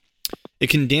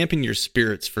can dampen your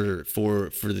spirits for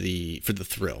the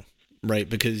thrill, right?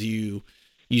 Because you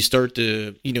start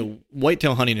to,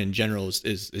 whitetail hunting in general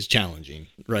is challenging,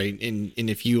 right? And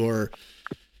if you are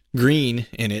green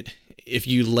in it, if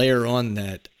you layer on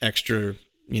that extra,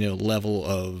 level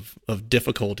of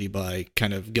difficulty by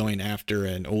kind of going after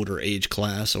an older age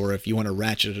class, or if you want to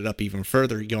ratchet it up even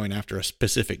further, going after a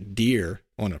specific deer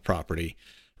on a property,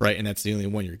 right? And that's the only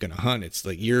one you're going to hunt. It's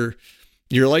like you're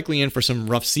likely in for some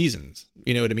rough seasons.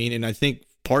 You know what I mean? And I think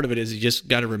part of it is you just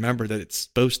got to remember that it's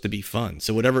supposed to be fun.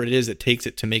 So whatever it is that takes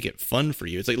it to make it fun for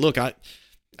you. It's like, look,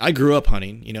 I grew up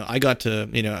hunting. I got to,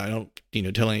 I don't,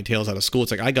 tell any tales out of school.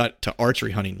 It's like I got to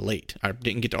archery hunting late. I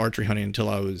didn't get to archery hunting until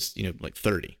I was, like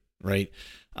 30, right?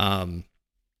 I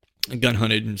gun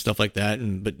hunted and stuff like that.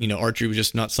 But archery was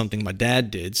just not something my dad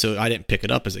did. So I didn't pick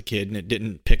it up as a kid, and it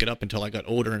didn't pick it up until I got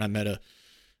older and I met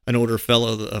an older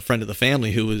fellow, a friend of the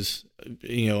family who was,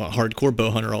 a hardcore bow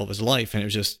hunter all of his life. And it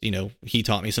was just, he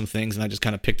taught me some things and I just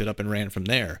kind of picked it up and ran from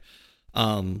there.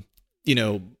 And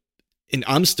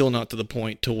I'm still not to the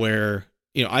point to where,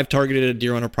 I've targeted a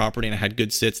deer on a property and I had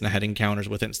good sits and I had encounters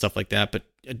with it and stuff like that, but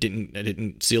I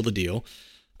didn't seal the deal.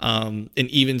 And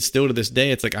even still to this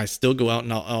day, it's like, I still go out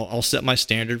and I'll set my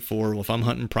standard for, well, if I'm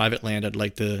hunting private land, I'd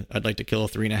like to kill a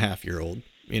 3.5-year-old,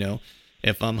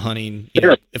 if I'm hunting,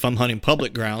 if I'm hunting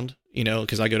public ground,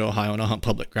 because I go to Ohio and I hunt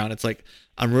public ground. It's like,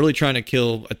 I'm really trying to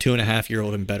kill a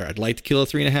 2.5-year-old and better. I'd like to kill a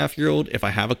 3.5-year-old. If I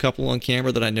have a couple on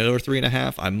camera that I know are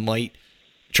 3.5, I might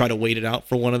try to wait it out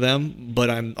for one of them, but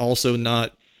I'm also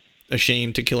not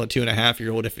ashamed to kill a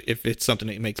 2.5-year-old if it's something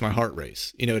that makes my heart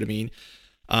race. You know what I mean?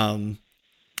 And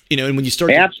when you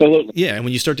start absolutely, and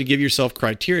when you start to give yourself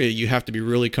criteria, you have to be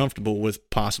really comfortable with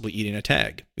possibly eating a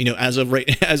tag. As of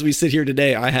right as we sit here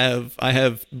today, I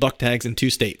have buck tags in 2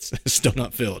 states still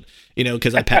not filled.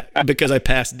 Because I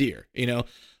passed deer.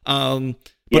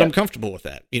 But I'm comfortable with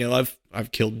that.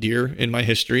 I've killed deer in my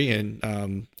history,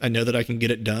 and I know that I can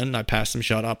get it done. I passed some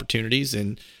shot opportunities,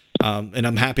 and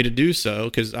I'm happy to do so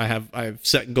because I've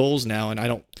set goals now,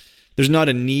 and there's not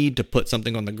a need to put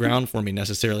something on the ground for me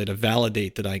necessarily to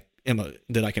validate that I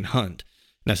can hunt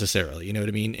necessarily. You know what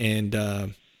I mean? And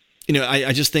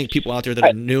I just think people out there that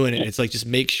are new in it, it's like, just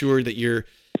make sure that you're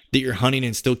hunting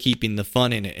and still keeping the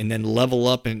fun in it, and then level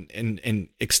up and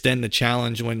extend the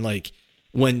challenge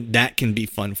when that can be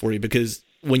fun for you. Because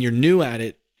when you're new at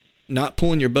it, not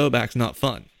pulling your bow back's not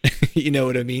fun. You know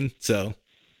what I mean? So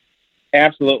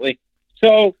absolutely.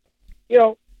 So,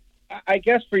 I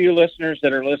guess for you listeners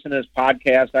that are listening to this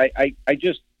podcast,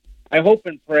 I hope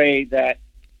and pray that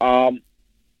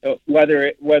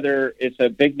whether it's a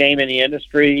big name in the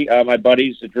industry, my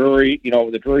buddies, the Drury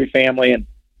family,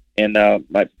 and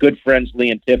my good friends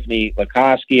Lee and Tiffany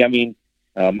Lakoski,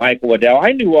 Michael Waddell.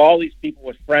 I knew all these people,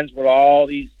 was friends with all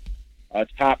these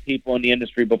top people in the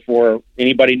industry before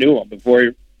anybody knew them,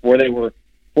 before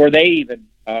they even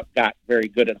got very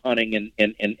good at hunting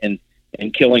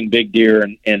and killing big deer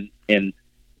and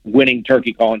winning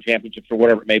turkey calling championships or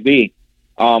whatever it may be.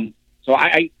 So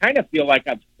I kind of feel like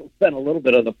I've been a little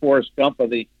bit of the Forrest Gump of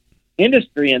the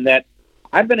industry, in that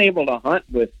I've been able to hunt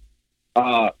with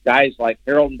guys like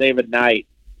Harold and David Knight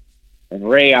and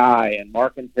Ray Eye and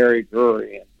Mark and Terry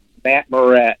Drury and Matt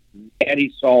Moret and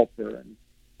Eddie Salter.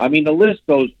 And the list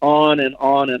goes on and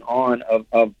on and on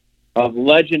of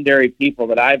legendary people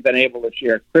that I've been able to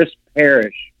share. Chris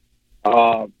Parrish,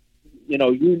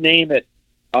 you name it,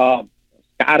 Scott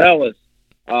Ellis.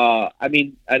 I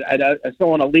don't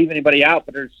want to leave anybody out,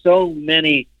 but there's so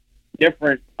many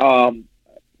different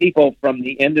people from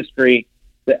the industry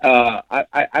that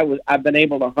I've been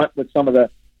able to hunt with some of the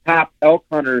top elk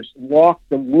hunters, walk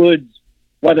the woods,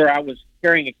 whether I was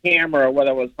carrying a camera or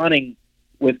whether I was hunting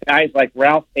with guys like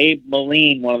Ralph Abe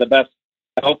Moline, one of the best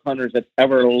elk hunters that's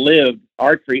ever lived,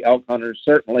 archery elk hunters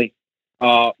certainly,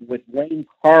 with Wayne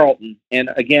Carlton, and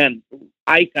again,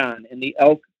 icon in the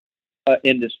elk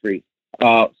industry.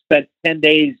 Spent 10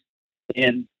 days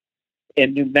in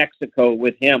New Mexico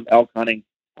with him elk hunting.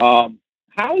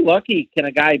 How lucky can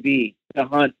a guy be to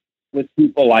hunt with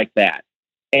people like that?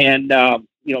 And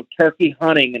turkey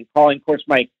hunting and calling. Of course,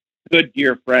 my good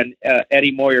dear friend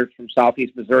Eddie Moyers from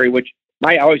Southeast Missouri, which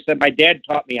I always said my dad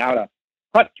taught me how to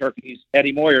hunt turkeys.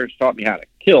 Eddie Moyers taught me how to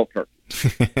kill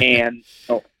turkeys. And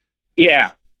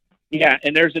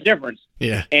and there's a difference.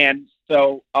 Yeah. And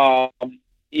so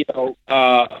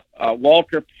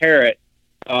Walter Parrott,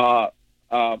 again,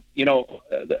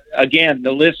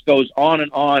 the list goes on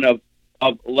and on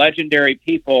of legendary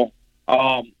people,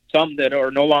 some that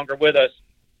are no longer with us,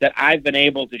 that I've been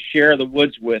able to share the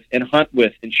woods with and hunt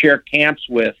with and share camps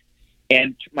with.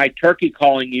 And my turkey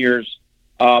calling years,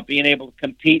 being able to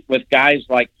compete with guys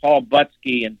like Paul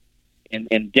Butsky and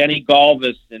Denny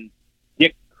Galvis and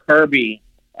Dick Kirby,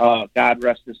 God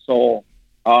rest his soul,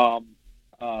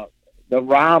 the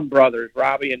Rom brothers,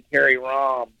 Robbie and Terry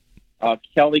Rom,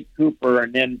 Kelly Cooper,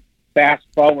 and then fast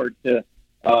forward to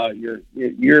your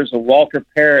years of Walter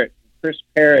Parrott, Chris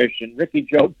Parrish, and Ricky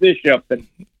Joe Bishop, and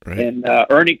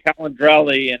Ernie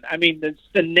Calandrelli, and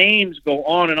the names go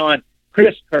on and on.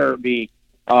 Chris Kirby,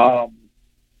 I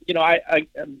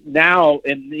now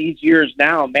in these years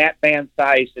now, Matt Van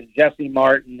Sice and Jesse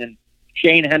Martin and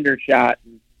Shane Hendershot,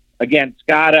 and again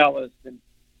Scott Ellis, and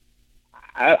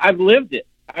I've lived it.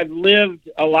 I've lived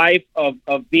a life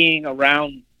of being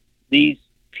around these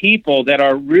people that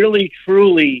are really,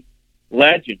 truly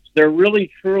legends. They're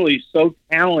really, truly so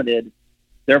talented.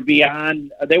 They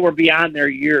were beyond their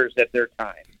years at their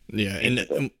time. Yeah.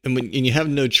 And you have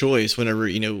no choice whenever,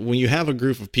 when you have a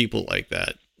group of people like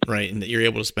that, right. And that you're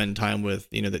able to spend time with,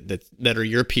 that are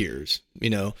your peers,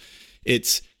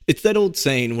 it's that old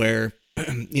saying where,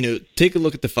 take a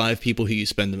look at the 5 people who you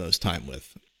spend the most time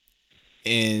with,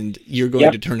 and you're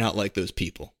going to turn out like those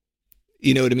people.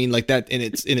 You know what I mean? Like that. And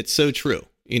it's so true.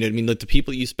 You know what I mean? Like the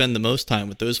people you spend the most time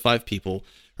with, those 5 people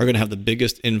are going to have the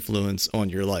biggest influence on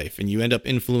your life, and you end up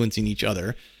influencing each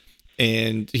other.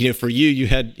 And, for you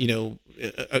had,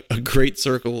 a great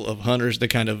circle of hunters to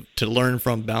kind of to learn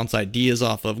from, bounce ideas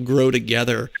off of, grow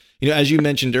together. As you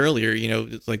mentioned earlier,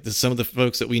 it's like some of the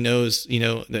folks that we know is,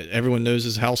 that everyone knows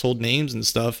as household names and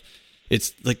stuff.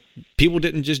 It's like people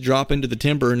didn't just drop into the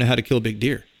timber and know how to kill a big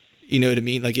deer. You know what I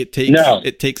mean? Like it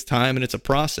takes time, and it's a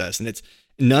process, and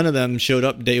none of them showed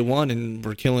up day one and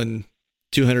were killing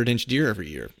 200-inch deer every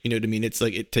year. You know what I mean? It's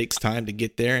like it takes time to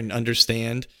get there and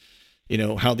understand,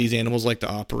 how these animals like to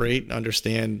operate,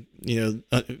 understand,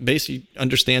 basically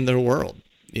understand their world,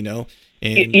 And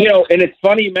and it's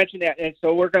funny you mentioned that. And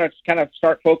so we're going to kind of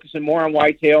start focusing more on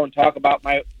whitetail and talk about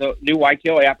the new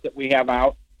whitetail app that we have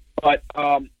out. But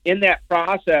in that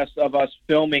process of us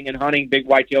filming and hunting big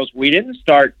whitetails, we didn't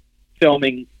start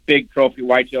filming big trophy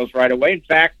whitetails right away. In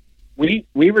fact, we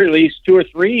released 2 or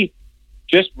 3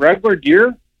 just regular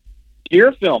deer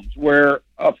films where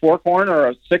a fork horn or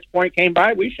a 6-point came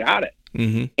by, we shot it.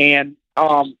 Mm-hmm. And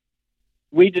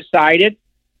we decided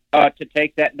to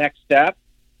take that next step.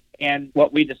 And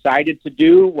what we decided to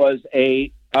do was to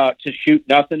shoot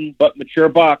nothing but mature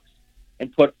bucks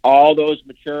and put all those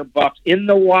mature bucks in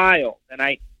the wild. And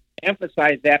I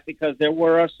emphasize that because there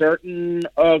were a certain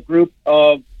group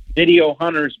of video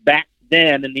hunters back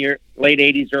then in the late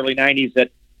 80s, early 90s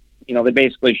that, they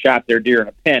basically shot their deer in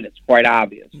a pen. It's quite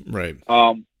obvious. Right.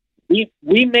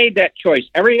 We made that choice.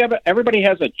 Everybody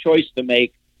has a choice to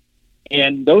make,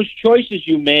 and those choices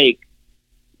you make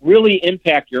really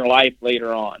impact your life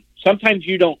later on. Sometimes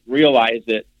you don't realize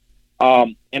it.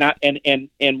 And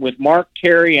with Mark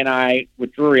Terry and I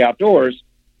with Drury Outdoors,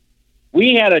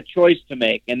 we had a choice to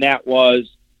make, and that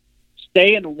was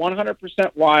stay in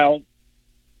 100% wild,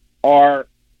 or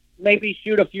maybe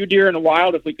shoot a few deer in the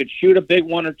wild if we could shoot a big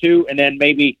one or two, and then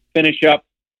maybe finish up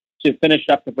the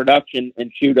production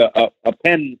and shoot a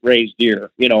pen raised deer,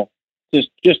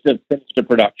 just to finish the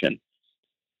production.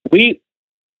 We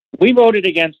voted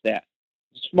against that.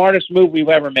 The smartest move we've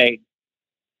ever made.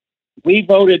 We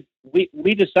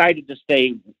decided to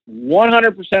stay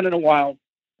 100% in the wild,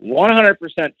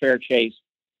 100% fair chase,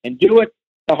 and do it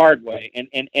the hard way. And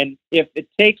if it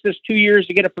takes us 2 years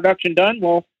to get a production done,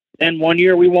 well, then 1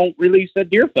 year we won't release a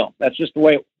deer film. That's just the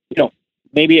way,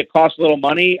 maybe it costs a little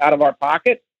money out of our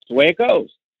pocket. It's the way it goes.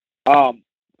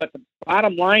 But the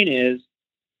bottom line is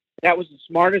that was the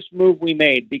smartest move we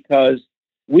made, because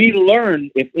we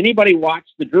learned, if anybody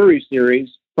watched the Drury series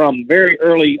from very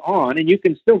early on, and you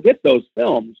can still get those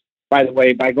films, by the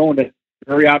way, by going to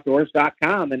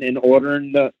DruryOutdoors.com and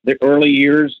ordering the early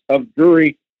years of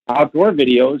Drury outdoor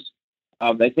videos.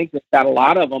 I think they've got a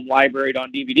lot of them libraried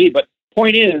on DVD. But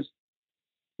point is,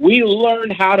 we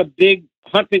learned how to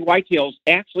hunt big whitetails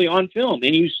actually on film.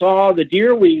 And you saw the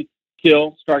deer we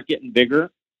kill start getting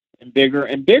bigger and bigger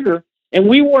and bigger. And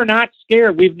we were not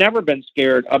scared. We've never been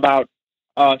scared about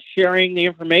sharing the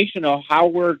information of how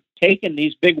we're taking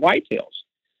these big whitetails.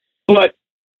 But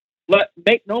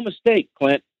make no mistake,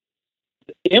 Clint,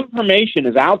 the information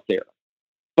is out there.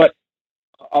 But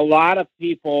a lot of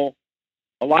people,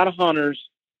 a lot of hunters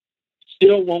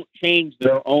still won't change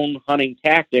their own hunting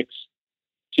tactics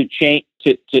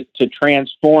to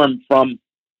transform from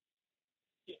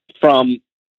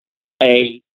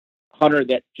a hunter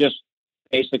that just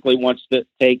basically wants to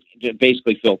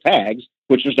basically fill tags,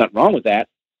 which there's nothing wrong with that,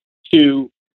 to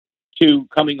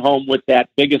coming home with that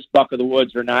biggest buck of the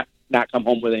woods, or not come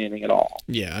home with anything at all.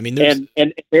 Yeah, I mean,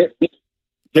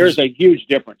 there's a huge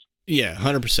difference. Yeah,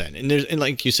 100%. And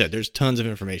like you said, there's tons of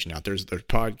information out there. There's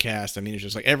podcasts. I mean, it's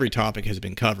just like every topic has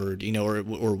been covered, or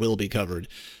will be covered.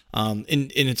 And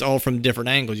it's all from different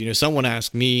angles. Someone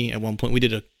asked me at one point, we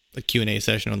did a Q&A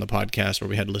session on the podcast where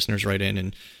we had listeners write in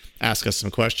and ask us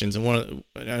some questions. And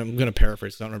I'm going to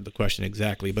paraphrase, I don't remember the question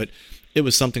exactly, but it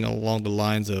was something along the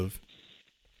lines of,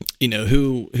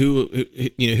 who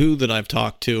that I've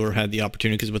talked to or had the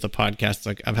opportunity, because with a podcast, it's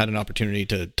like I've had an opportunity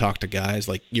to talk to guys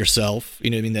like yourself,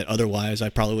 that otherwise I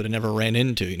probably would have never ran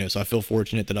into, so I feel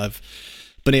fortunate that I've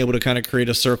been able to kind of create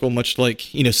a circle, much like,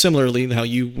 similarly how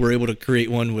you were able to create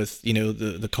one with,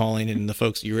 the calling and the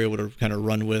folks you were able to kind of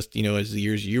run with, as the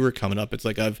years you were coming up. It's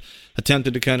like I've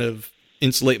attempted to kind of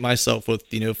insulate myself with,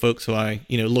 folks who I,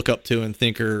 look up to and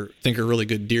think are really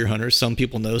good deer hunters. Some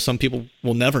people know, some people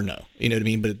will never know, you know what I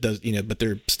mean? But it does, but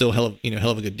they're still hell of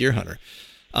a good deer hunter.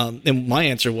 And my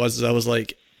answer was, I was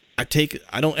like, I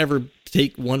don't ever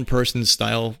take one person's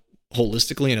style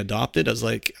holistically and adopt it. I was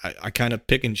like, I kind of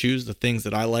pick and choose the things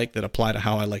that I like that apply to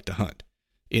how I like to hunt.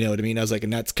 You know what I mean? I was like,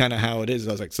 and that's kind of how it is.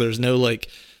 I was like, so there's no like,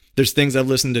 there's things I've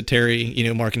listened to Terry,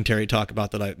 Mark and Terry talk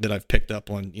about that I've picked up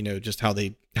on, just how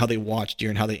they watch deer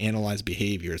and how they analyze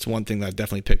behavior. It's one thing that I've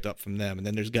definitely picked up from them. And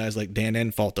then there's guys like Dan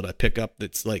Enfault that I pick up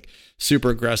that's like super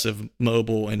aggressive,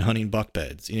 mobile, and hunting buck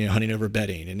beds, hunting over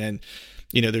bedding. And then,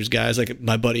 there's guys like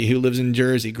my buddy who lives in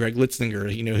Jersey, Greg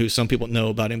Litzinger, who some people know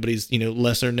about him, but he's,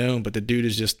 lesser known, but the dude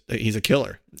is he's a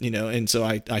killer, and so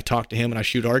I talk to him and I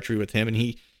shoot archery with him, and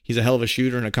he's a hell of a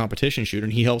shooter and a competition shooter,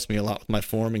 and he helps me a lot with my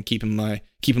form and keeping my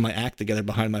act together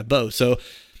behind my bow. So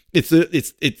it's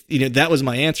that was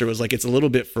my answer, was like, it's a little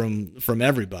bit from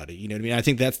everybody, you know what I mean? I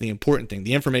think that's the important thing.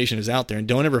 The information is out there, and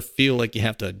don't ever feel like you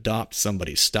have to adopt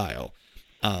somebody's style.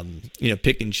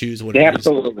 Pick and choose what it is.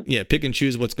 Yeah, pick and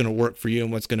choose what's going to work for you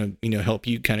and what's going to, help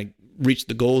you kind of reach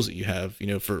the goals that you have,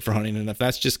 for hunting. And if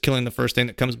that's just killing the first thing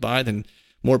that comes by, then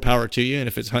more power to you. And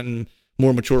if it's hunting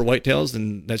more mature whitetails,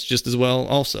 then that's just as well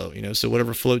also, so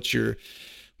whatever floats your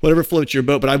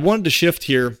boat. But I wanted to shift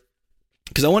here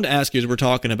because I wanted to ask you, as we're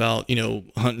talking about,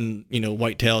 hunting,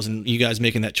 whitetails, and you guys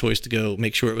making that choice to go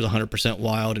make sure it was 100%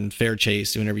 wild and fair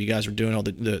chase whenever you guys were doing all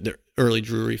the early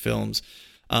Drury films.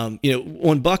 On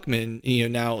Buckman,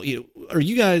 now, are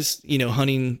you guys,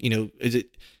 hunting,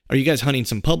 are you guys hunting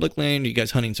some public land? Are you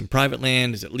guys hunting some private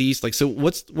land? Is it leased? Like, so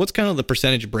what's kind of the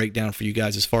percentage breakdown for you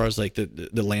guys as far as like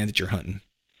the land that you're hunting?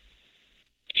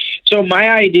 So my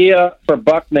idea for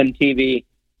Buckman TV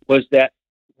was that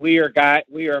we are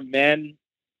men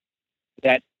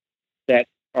that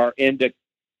are into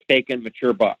taking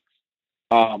mature bucks.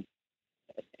 And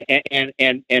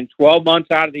 12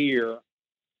 months out of the year,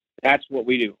 that's what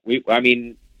we do.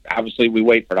 Obviously we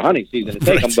wait for the hunting season to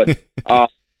take them, but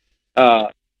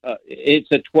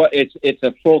it's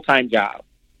a full-time job.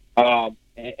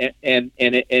 And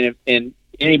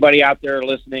anybody out there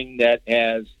listening that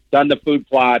has done the food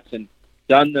plots and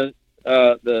done the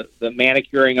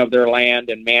manicuring of their land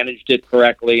and managed it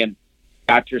correctly and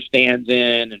got your stands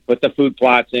in and put the food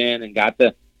plots in and got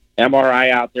the MRI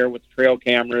out there with trail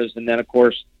cameras, and then of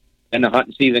course and the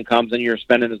hunting season comes and you're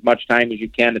spending as much time as you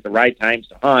can at the right times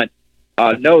to hunt,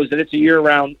 knows that it's a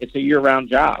year-round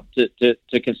job to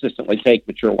consistently take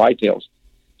mature whitetails.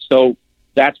 So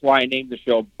that's why I named the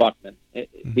show Buckman,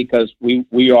 because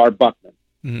we are Buckman.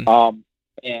 Mm-hmm.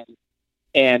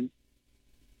 And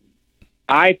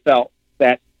I felt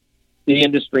that the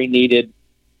industry needed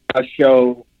a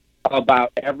show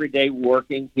about everyday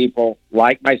working people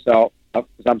like myself,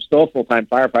 because I'm still a full-time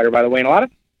firefighter, by the way, and a lot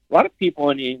of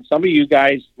people, and some of you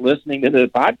guys listening to the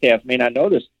podcast may not know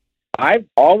this. I've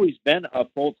always been a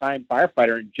full-time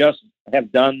firefighter and just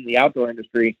have done the outdoor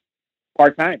industry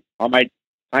part-time on my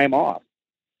time off.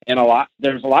 And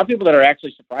there's a lot of people that are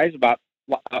actually surprised about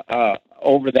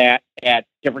over that at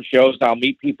different shows. I'll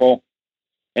meet people,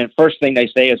 and first thing they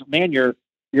say is, "Man, you're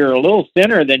a little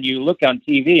thinner than you look on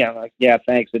TV." I'm like, "Yeah,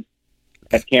 thanks.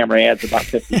 That camera adds about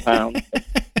 50 pounds."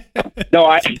 No,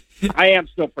 I am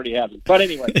still pretty heavy. But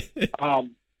anyway,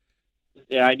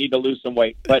 yeah, I need to lose some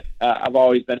weight. But I've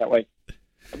always been that way.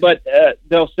 But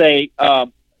they'll say,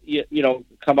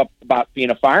 come up about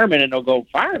being a fireman, and they'll go,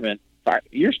 "Fireman?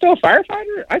 You're still a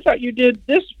firefighter? I thought you did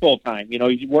this full time.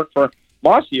 You work for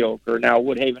Mossy Oak or now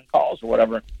Woodhaven Calls or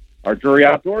whatever, or Drury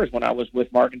Outdoors when I was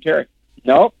with Mark and Terry."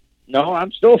 No,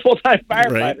 I'm still a full-time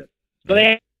firefighter. Right. So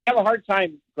they have a hard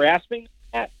time grasping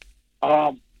that.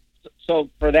 So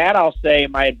for that, I'll say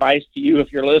my advice to you,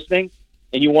 if you're listening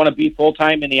and you want to be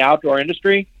full-time in the outdoor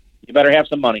industry, you better have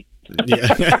some money.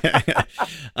 Yeah.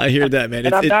 I hear that, man.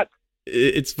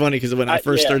 It's funny because when I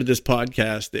first started this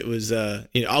podcast, it was, every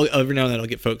now and then I'll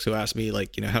get folks who ask me,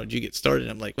 like, how did you get started?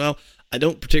 I'm like, well, I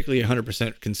don't particularly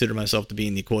 100% consider myself to be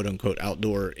in the quote unquote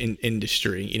outdoor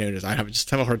industry. I just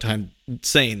have a hard time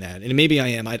saying that. And maybe I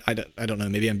am, I don't know,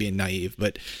 maybe I'm being naive,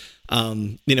 but,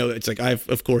 it's like, I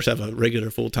of course have a regular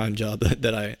full-time job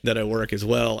that I work as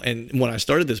well. And when I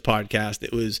started this podcast,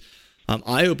 it was,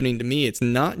 eye-opening to me. It's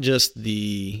not just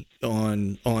the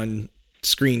on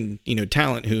screen,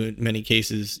 talent who in many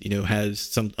cases, has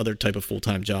some other type of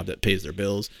full-time job that pays their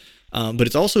bills. But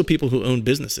it's also people who own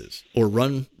businesses or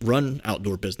run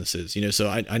outdoor businesses, so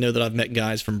I know that I've met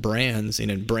guys from brands,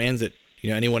 brands that,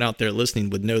 anyone out there listening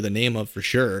would know the name of for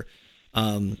sure.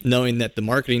 Knowing that the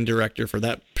marketing director for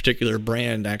that particular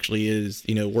brand actually is,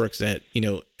 works at,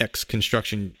 X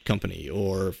construction company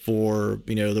or for,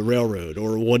 the railroad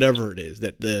or whatever it is,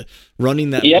 that the running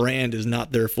that brand is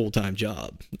not their full-time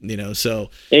job, so.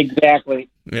 Exactly.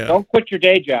 Yeah. Don't quit your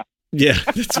day job. Yeah,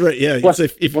 that's right. Yeah.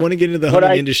 If you want to get into the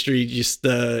hunting industry, just,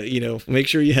 make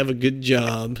sure you have a good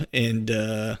job and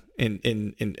just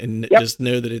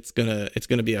know that it's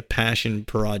going to be a passion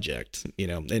project,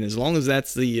 and as long as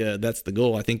that's the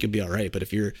goal, I think you'll be all right. But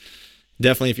if you're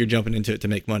definitely if you're jumping into it to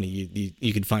make money,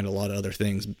 you can find a lot of other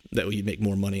things that you make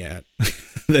more money at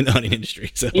than the hunting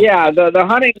industry. So yeah,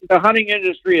 the hunting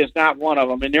industry is not one of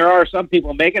them, and there are some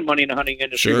people making money in the hunting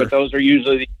industry, Sure. but those are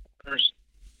usually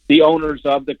the owners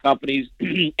of the companies,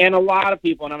 and a lot of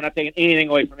people. And I'm not taking anything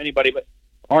away from anybody, but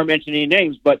or mentioning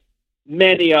names, but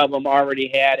many of them already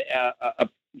had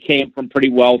came from pretty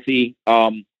wealthy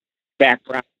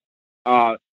background.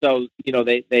 So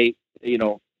they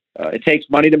it takes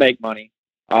money to make money.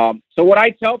 So what I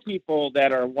tell people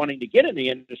that are wanting to get in the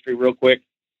industry real quick,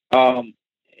 I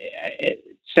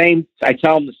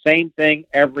tell them the same thing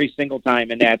every single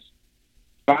time, and that's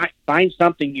find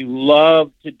something you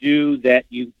love to do that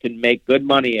you can make good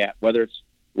money at, whether it's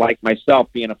like myself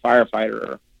being a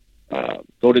firefighter or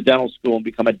go to dental school and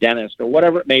become a dentist or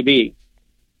whatever it may be.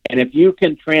 And if you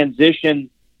can transition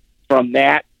from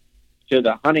that to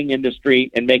the hunting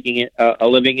industry and making it a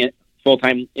living,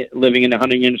 full-time living in the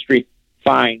hunting industry,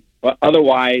 fine. But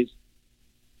otherwise,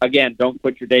 again, don't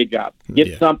quit your day job.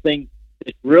 Get something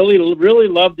that you really, really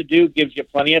love to do, gives you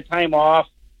plenty of time off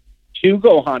to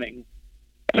go hunting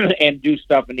and do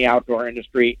stuff in the outdoor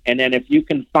industry. And then if you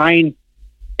can find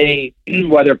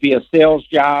whether it be a sales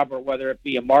job or whether it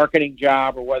be a marketing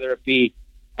job or whether it be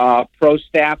a pro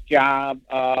staff job,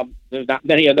 there's not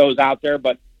many of those out there,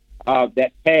 but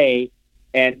that pay,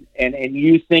 and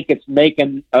you think it's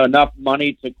making enough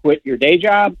money to quit your day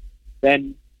job,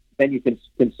 then you can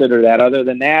consider that. Other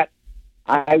than that,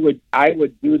 I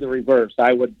would do the reverse.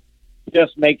 I would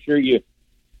just make sure you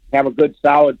have a good,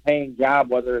 solid paying job,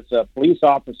 whether it's a police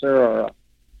officer or a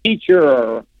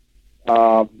teacher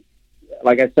or,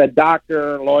 like I said,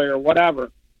 doctor, lawyer,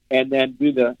 whatever, and then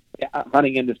do the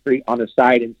hunting industry on the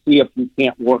side and see if you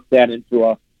can't work that into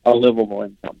a livable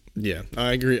income. Yeah,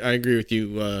 I agree with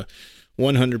you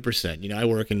 100%. I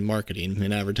work in marketing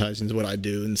and advertising is what I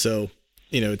do. And so,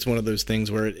 it's one of those things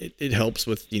where it helps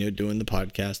with, doing the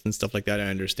podcast and stuff like that. I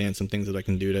understand some things that I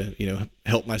can do to,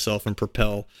 help myself and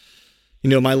propel,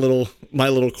 my little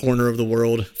corner of the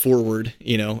world forward,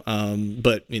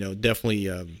 but, definitely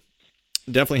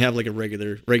have like a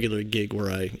regular gig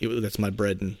where that's my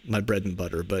bread and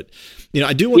butter. But,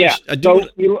 I do want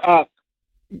to,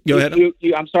 go ahead.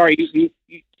 I'm sorry. You,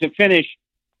 to finish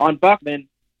on Buckman,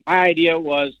 my idea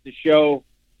was to show,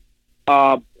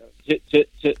 to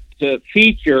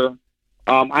feature.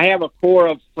 I have a core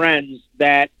of friends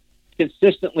that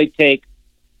consistently take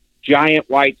giant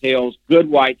whitetails, good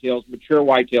whitetails, mature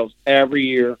whitetails every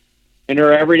year, and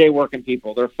they're everyday working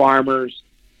people. They're farmers.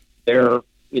 They're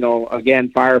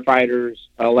again, firefighters,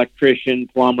 electrician,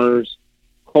 plumbers,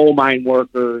 coal mine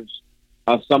workers.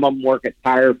 Some of them work at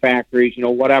tire factories,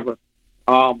 whatever.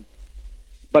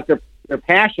 But their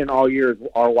passion all year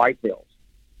are whitetails.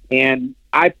 And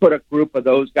I put a group of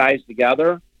those guys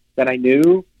together that I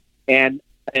knew and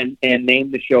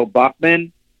named the show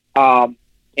Buckman. And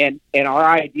our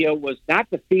idea was not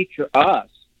to feature us,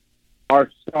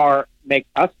 make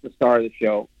us the star of the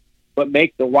show, but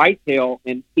make the whitetail,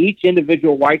 and each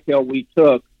individual whitetail we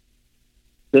took,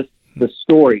 the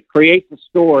story, create the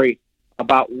story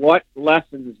about what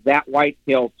lessons that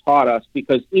whitetail taught us,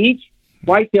 because each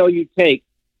whitetail you take,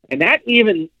 and that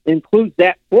even includes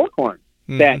that forkhorn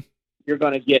that you're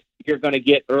going to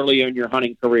get early in your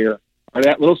hunting career, or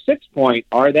that little 6-point,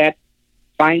 or that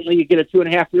finally you get a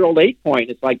 2.5-year-old 8-point.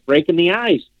 It's like breaking the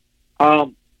ice.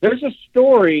 There's a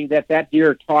story that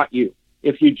deer taught you.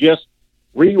 If you just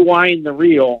rewind the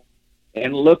reel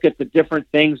and look at the different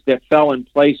things that fell in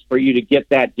place for you to get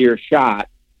that deer shot.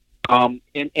 And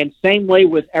same way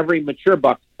with every mature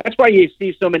buck. That's why you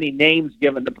see so many names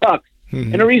given to bucks.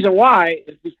 Mm-hmm. And the reason why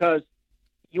is because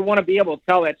you want to be able to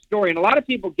tell that story. And a lot of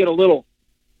people get a little,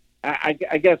 I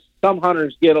guess some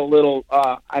hunters get a little,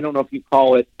 I don't know if you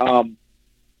call it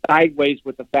sideways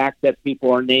with the fact that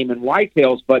people are naming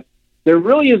whitetails, but there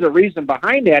really is a reason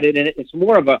behind that. And it's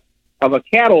more of a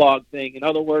catalog thing. In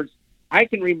other words, I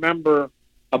can remember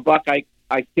a buck I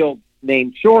killed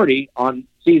named Shorty on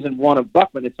season 1 of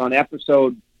Buckman. It's on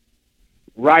episode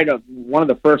one of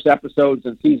the first episodes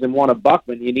in season 1 of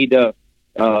Buckman. You need to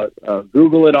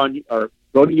Google it or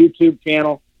go to YouTube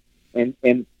channel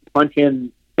and punch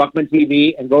in Buckman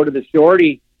TV and go to the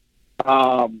Shorty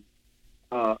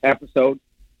episode.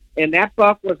 And that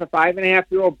buck was a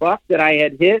 5.5-year-old buck that I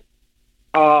had hit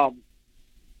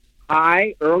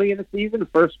high early in the season, the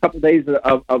first couple of days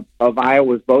of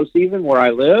Iowa's bow season where I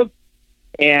live,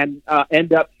 and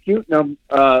end up shooting him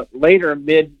later,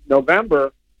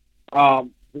 mid-November.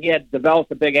 He had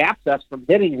developed a big abscess from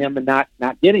hitting him and not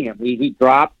getting him. He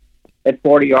dropped at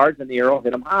 40 yards and the arrow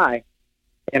hit him high.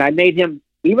 And I made him,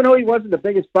 even though he wasn't the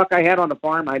biggest buck I had on the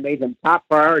farm, I made him top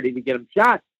priority to get him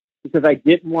shot. because I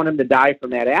didn't want him to die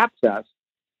from that abscess.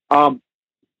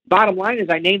 Bottom line is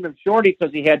I named him Shorty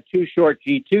because he had 2 short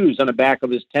G2s on the back of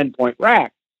his 10-point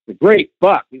rack. A great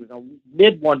buck. He was a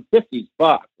mid-150s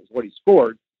buck is what he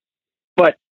scored.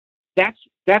 But that's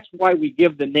why we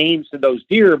give the names to those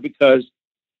deer, because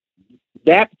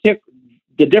the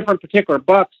different particular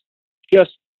bucks,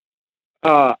 just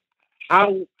how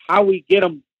we get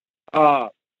them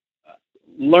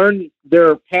learn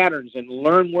their patterns and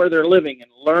learn where they're living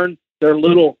and learn their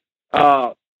little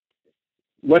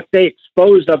what they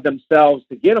exposed of themselves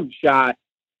to get them shot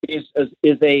is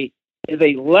a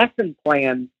lesson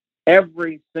plan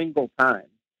every single time.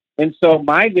 And so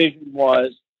my vision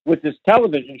was with this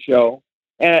television show,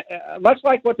 much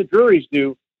like what the Drurys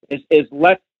do, is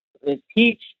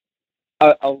teach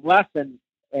a lesson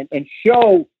and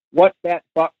show what that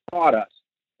buck taught us.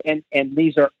 And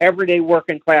these are everyday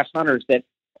working class hunters that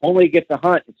only get to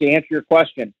hunt, to answer your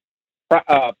question,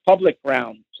 public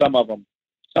ground, some of them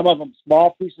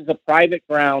small pieces of private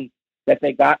ground that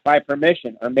they got by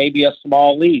permission, or maybe a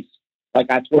small lease. Like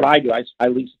that's what I do. I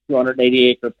lease a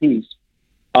 280-acre piece.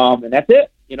 And that's it.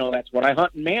 That's what I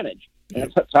hunt and manage. And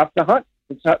it's tough to hunt.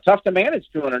 It's tough to manage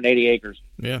 280 acres.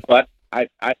 Yeah. But I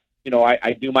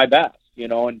do my best,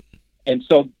 and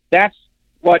so that's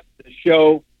what the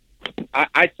show,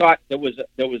 I thought there was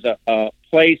a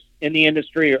place in the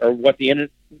industry, or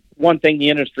one thing the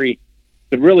industry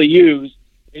could really use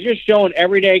is just showing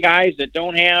everyday guys that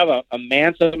don't have a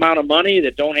massive amount of money,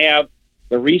 that don't have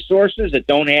the resources, that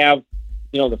don't have,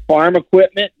 the farm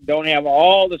equipment, don't have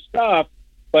all the stuff,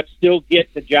 but still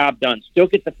get the job done, still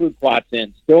get the food plots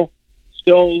in, still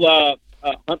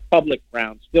hunt public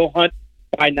ground, still hunt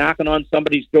by knocking on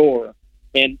somebody's door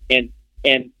and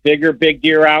figure big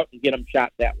deer out and get them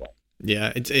shot that way.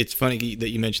 Yeah, it's funny that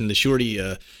you mentioned the Shorty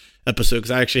episode,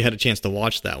 because I actually had a chance to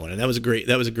watch that one, and that was a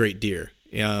great deer.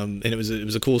 And it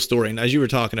was a cool story. And as you were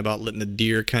talking about letting the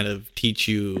deer kind of teach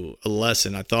you a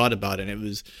lesson, I thought about it,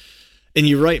 and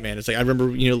you're right, man. It's like I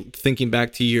remember, thinking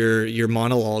back to your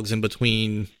monologues in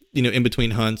between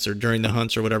hunts or during the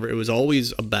hunts or whatever. It was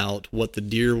always about what the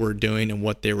deer were doing and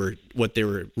what they were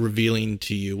revealing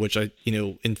to you, which I,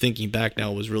 in thinking back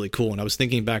now, was really cool. And I was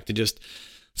thinking back to just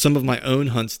some of my own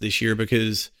hunts this year,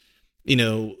 because,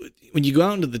 when you go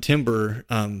out into the timber,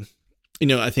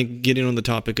 I think getting on the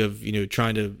topic of,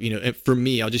 trying to, for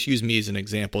me, I'll just use me as an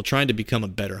example, trying to become a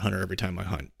better hunter every time I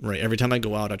hunt, right? Every time I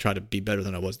go out, I try to be better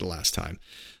than I was the last time.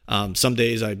 Some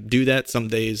days I do that. Some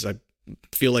days I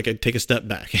feel like I take a step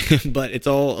back, but it's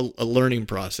all a learning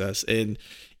process. And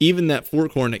even that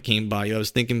fork horn that came by, I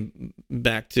was thinking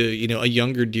back to, a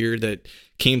younger deer that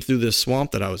came through this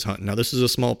swamp that I was hunting. Now, this is a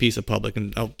small piece of public,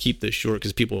 and I'll keep this short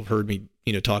because people have heard me,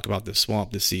 talk about this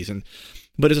swamp this season.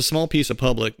 But it's a small piece of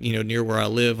public, near where I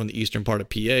live on the eastern part of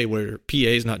PA, where PA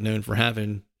is not known for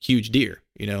having huge deer,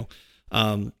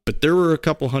 but there were a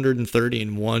couple 130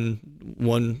 and one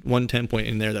 10-point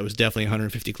in there that was definitely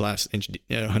 150 class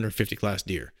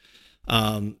deer.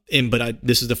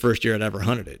 This is the first year I'd ever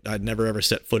hunted it. I'd never ever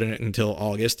set foot in it until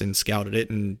August, and scouted it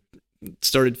and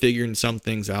started figuring some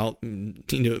things out,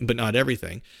 but not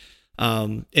everything.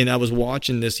 And I was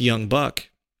watching this young buck,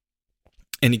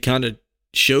 and he kind of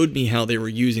showed me how they were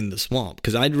using the swamp,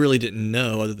 because I really didn't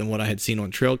know, other than what I had seen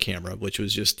on trail camera, which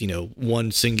was just,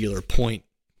 one singular point,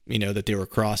 that they were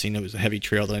crossing. It was a heavy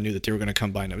trail that I knew that they were going to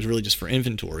come by, and it was really just for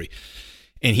inventory.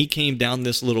 And he came down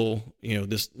this little,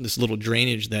 this little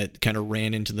drainage that kind of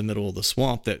ran into the middle of the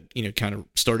swamp that, kind of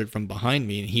started from behind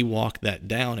me, and he walked that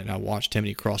down, and I watched him, and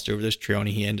he crossed over this trail, and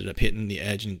he ended up hitting the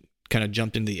edge and kind of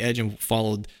jumped into the edge and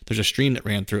followed, there's a stream that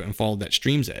ran through it, and followed that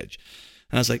stream's edge.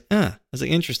 And I was like,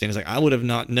 interesting. I was like, I would have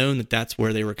not known that that's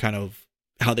where they were kind of,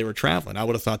 how they were traveling. I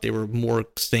would have thought they were more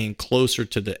staying closer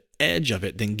to the edge of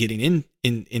it than getting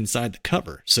inside the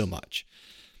cover so much.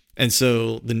 And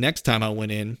so the next time I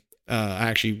went in, I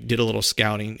actually did a little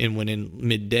scouting and went in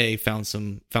midday, found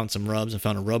some rubs and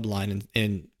found a rub line,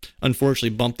 and unfortunately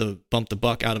bumped the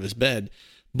buck out of his bed.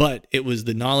 But it was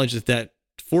the knowledge that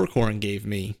fork horn gave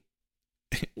me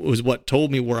was what told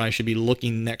me where I should be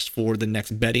looking next for the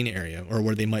next bedding area, or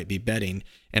where they might be bedding.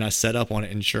 And I set up on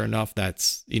it, and sure enough,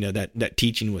 that's, that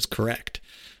teaching was correct.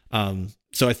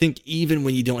 So I think even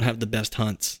when you don't have the best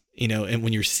hunts, and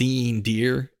when you're seeing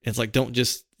deer, it's like, don't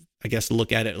just, I guess,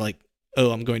 look at it like,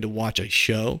 oh, I'm going to watch a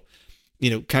show.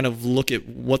 Kind of look at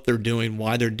what they're doing,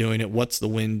 why they're doing it, what's the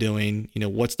wind doing,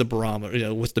 what's the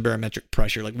barometer, what's the barometric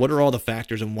pressure, like what are all the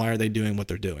factors and why are they doing what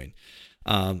they're doing?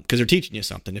 Because they're teaching you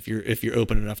something if you're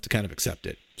open enough to kind of accept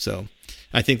it. So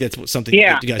I think that's something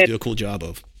that you guys do a cool job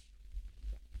of.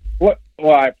 Well,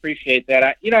 I appreciate that.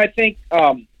 I think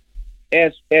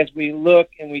as we look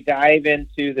and we dive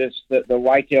into the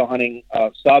whitetail hunting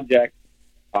subject,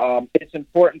 it's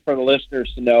important for the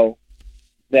listeners to know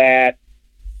that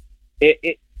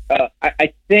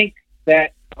I think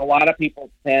that a lot of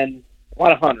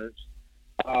hunters,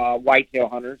 whitetail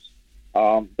hunters,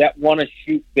 that want to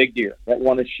shoot big deer, that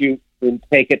want to shoot and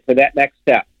take it to that next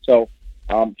step. So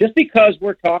just because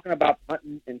we're talking about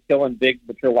hunting and killing big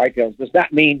mature whitetails does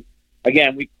not mean,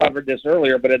 again, we covered this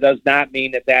earlier, but it does not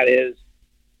mean that is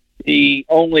the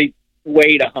only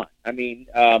way to hunt. I mean,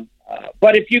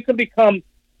 but if you can become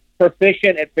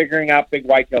proficient at figuring out big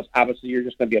whitetails, obviously you're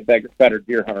just going to be a better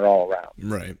deer hunter all around.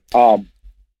 Right.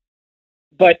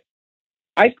 But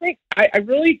I think I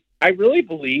really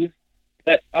believe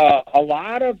that a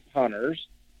lot of hunters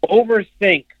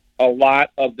overthink a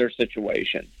lot of their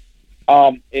situation.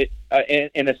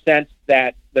 In a sense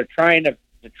that they're trying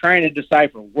to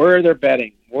decipher where they're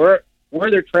bedding, where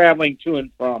they're traveling to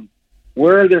and from,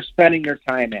 where they're spending their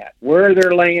time at, where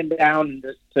they're laying down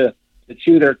to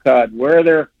chew their cud, where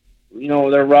their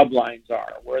rub lines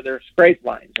are, where their scrape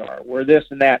lines are, where this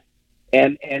and that,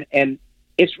 and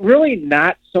it's really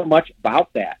not so much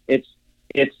about that. It's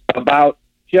about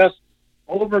just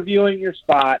overviewing your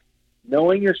spot,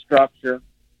 knowing your structure,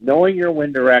 knowing your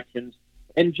wind directions,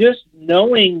 and just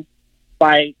knowing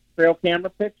by trail camera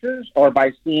pictures or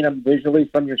by seeing them visually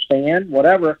from your stand,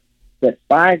 whatever, that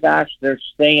by gosh, they're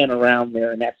staying around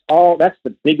there. And that's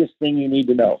the biggest thing you need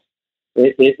to know.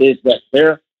 It is that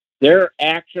they're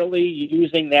actually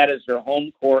using that as their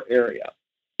home core area,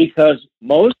 because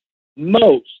most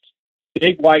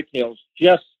big whitetails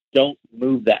just don't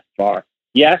move that far.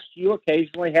 Yes, you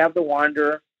occasionally have the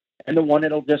wanderer and the one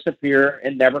that'll disappear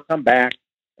and never come back.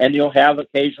 And you'll have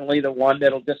occasionally the one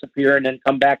that'll disappear and then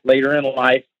come back later in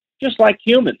life, just like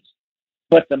humans.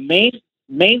 But the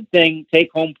main thing,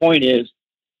 take-home point is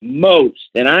most,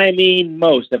 and I mean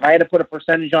most, if I had to put a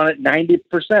percentage on it,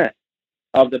 90%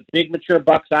 of the big mature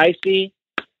bucks I see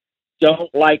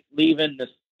don't like leaving the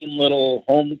same little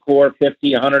home core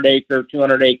 50, 100 acre,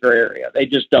 200 acre area. They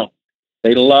just don't.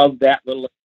 They love that little.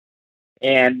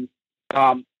 And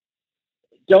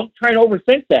don't try to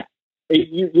overthink that.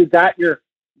 You've got your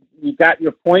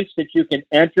points that you can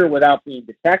enter without being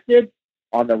detected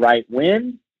on the right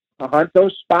wind. Hunt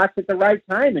those spots at the right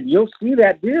time, and you'll see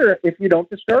that deer if you don't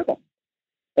disturb them.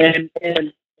 And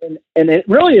it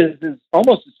really is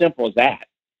almost as simple as that.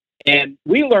 And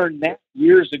we learned that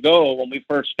years ago when we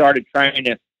first started trying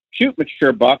to shoot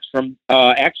mature bucks from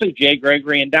actually Jay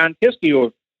Gregory and Don Kiske, who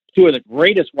are two of the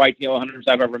greatest whitetail hunters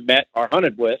I've ever met or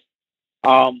hunted with.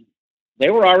 They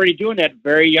were already doing that at a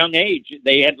very young age.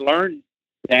 They had learned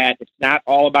that it's not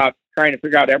all about trying to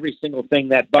figure out every single thing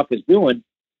that buck is doing,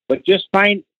 but just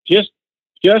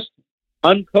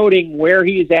uncoding where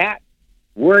he's at,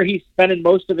 where he's spending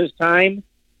most of his time,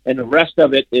 and the rest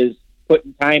of it is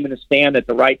putting time in a stand at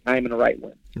the right time and the right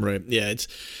wind. Right. Yeah. It's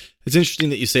interesting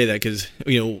that you say that, because,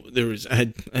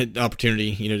 I had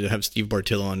opportunity, to have Steve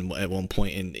Bartilla on at one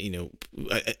point, and,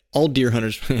 all deer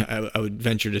hunters, I would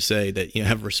venture to say that,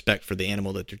 have respect for the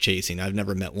animal that they're chasing. I've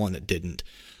never met one that didn't.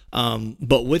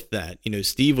 But with that,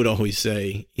 Steve would always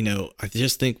say, I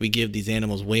just think we give these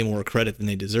animals way more credit than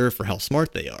they deserve for how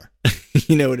smart they are.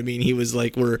 You know what I mean? He was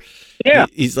like,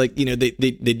 he's like,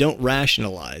 they don't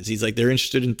rationalize. He's like, they're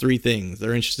interested in three things.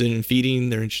 They're interested in feeding,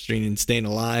 they're interested in staying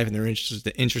alive, and they're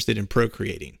interested in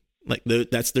procreating. Like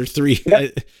that's their three,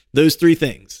 those three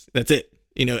things. That's it.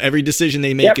 Every decision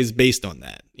they make is based on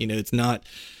that. It's not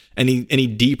any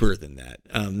deeper than that,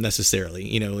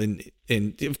 necessarily,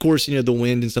 and of course, the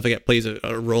wind and stuff like that plays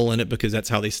a role in it, because that's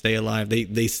how they stay alive.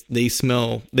 They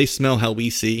smell how we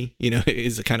see,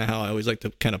 is kind of how I always like to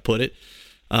kind of put it.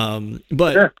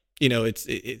 But sure.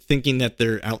 It's thinking that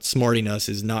they're outsmarting us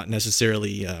is not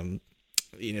necessarily,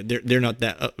 they're not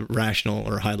that rational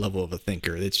or high level of a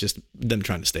thinker. It's just them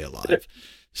trying to stay alive.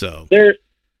 So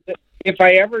if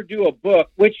I ever do a book,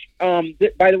 which,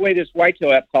 by the way, this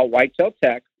whitetail app called Whitetail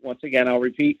Tech, once again, I'll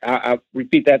repeat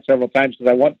that several times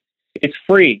because it's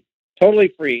free,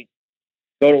 totally free.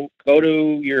 Go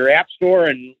to your app store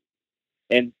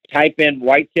and type in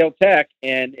Whitetail Tech,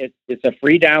 and it's a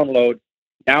free download.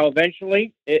 Now,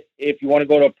 eventually, if you want to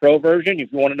go to a pro version,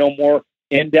 if you want to know more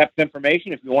in-depth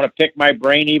information, if you want to pick my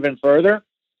brain even further,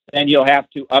 then you'll have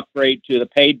to upgrade to the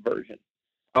paid version.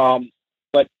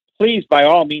 But please, by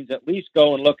all means, at least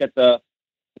go and look at the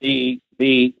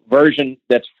version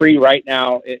that's free right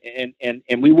now,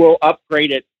 and we will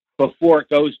upgrade it before it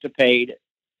goes to paid.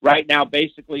 Right now,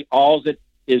 basically, all it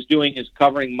is doing is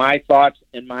covering my thoughts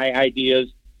and my ideas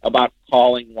about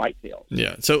calling whitetails.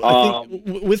 Yeah. So I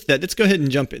think with that, let's go ahead and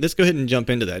jump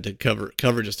into that to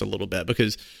cover just a little bit,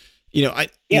 because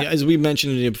As we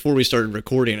mentioned before we started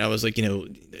recording, I was like,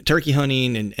 turkey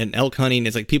hunting and elk hunting,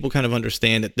 it's like people kind of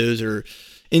understand that those are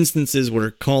instances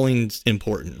where calling's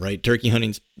important, right? Turkey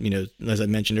hunting's, as I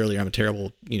mentioned earlier, I'm a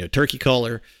terrible, turkey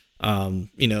caller. And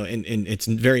it's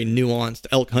very nuanced.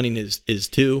 Elk hunting is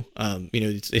too.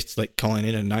 It's like calling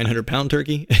in a 900-pound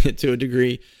turkey to a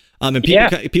degree. And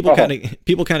people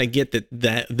kind of get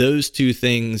that those two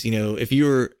things, if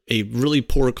you're a really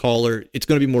poor caller, it's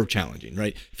going to be more challenging,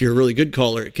 right? If you're a really good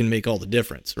caller, it can make all the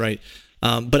difference, right?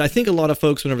 But I think a lot of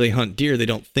folks, whenever they hunt deer, they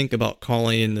don't think about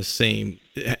calling in the same,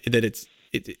 that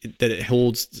it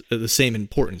holds the same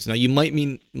importance. Now, you might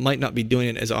not be doing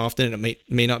it as often, and it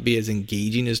may not be as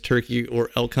engaging as turkey or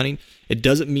elk hunting. It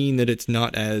doesn't mean that it's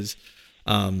not as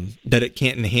that it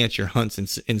can't enhance your hunts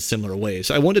in similar ways.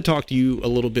 So I wanted to talk to you a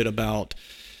little bit about,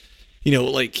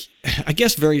 I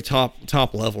guess very top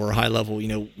level or high level,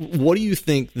 what do you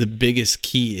think the biggest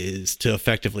key is to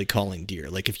effectively calling deer?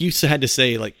 Like if you had to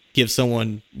say, give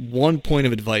someone one point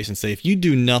of advice and say, if you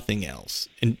do nothing else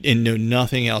and know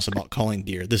nothing else about calling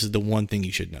deer, this is the one thing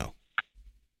you should know.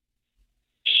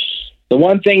 The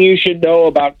one thing you should know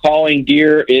about calling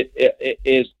deer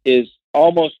is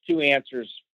almost two answers,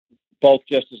 both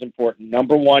just as important.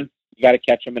 Number one, you got to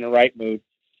catch them in the right mood.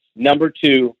 Number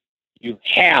two, you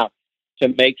have to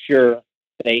make sure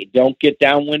they don't get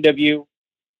downwind of you,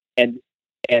 and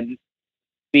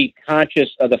be conscious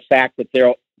of the fact that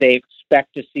they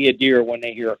expect to see a deer when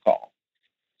they hear a call.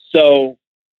 So,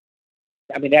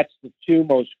 that's the two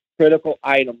most critical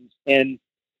items. And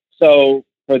so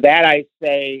for that, I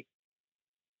say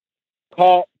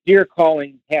deer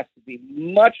calling has to be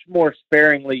much more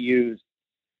sparingly used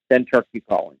than turkey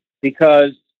calling,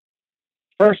 because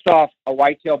first off, a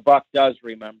whitetail buck does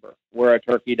remember where a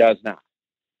turkey does not.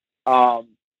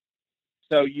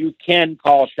 So you can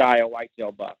call shy a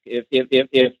whitetail buck. If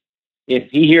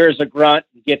he hears a grunt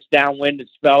and gets downwind and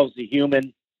smells the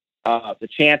human, the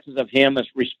chances of him as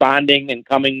responding and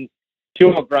coming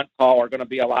to a grunt call are going to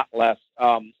be a lot less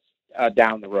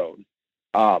down the road.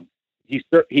 He's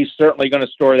certainly going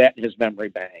to store that in his memory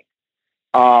bank.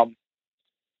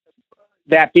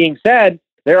 That being said,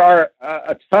 there are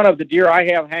a ton of the deer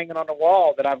I have hanging on the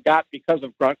wall that I've got because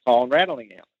of grunt call and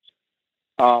rattling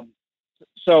antlers.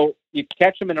 So you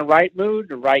catch them in the right mood,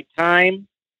 the right time,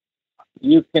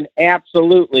 you can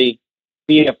absolutely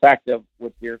be effective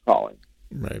with deer calling.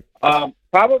 Right.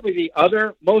 Probably the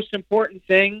other most important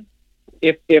thing,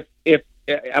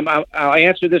 I'll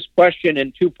answer this question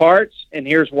in two parts, and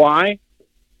here's why.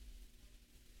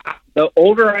 The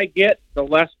older I get, the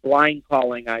less blind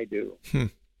calling I do.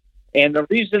 And the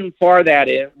reason for that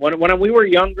is when we were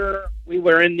younger, we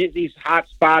were in these hot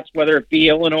spots, whether it be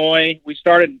Illinois. We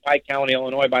started in Pike County,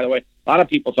 Illinois, by the way. A lot of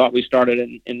people thought we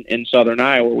started in southern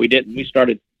Iowa. We didn't. We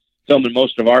started filming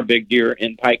most of our big deer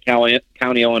in Pike County,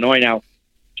 Illinois. Now,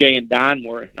 Jay and Don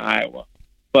were in Iowa.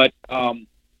 But, and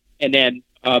then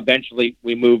eventually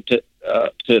we moved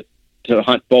to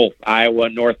hunt both Iowa,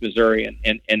 North Missouri,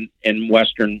 and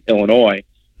western Illinois.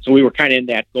 So we were kind of in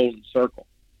that golden circle.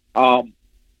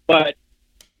 But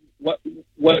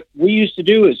what we used to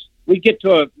do is we'd get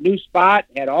to a new spot,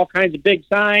 had all kinds of big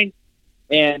signs,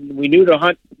 and we knew to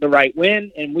hunt the right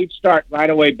wind, and we'd start right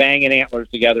away banging antlers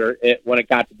together when it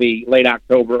got to be late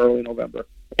October, early November.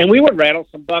 And we would rattle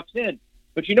some bucks in.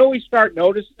 But we start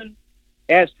noticing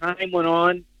as time went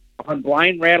on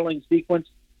blind rattling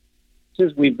sequences,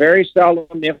 we very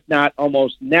seldom, if not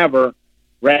almost never,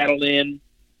 rattled in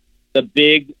the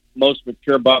big, most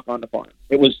mature buck on the farm.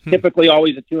 It was typically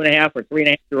always a 2.5 or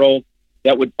 3.5 year old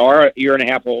or a 1.5 year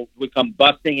old would come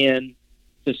busting in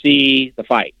to see the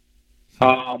fight.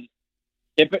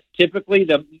 Typically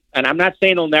and I'm not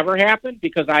saying it'll never happen,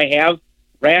 because I have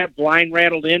blind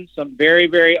rattled in some very,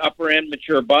 very upper end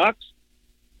mature bucks.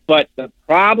 But the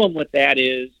problem with that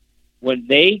is when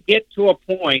they get to a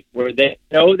point where they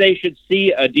know they should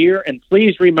see a deer, and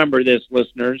please remember this,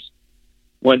 listeners,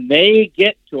 when they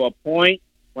get to a point,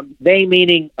 when they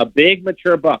meaning a big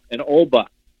mature buck, an old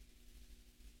buck,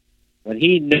 when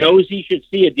he knows he should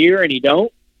see a deer and he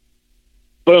don't,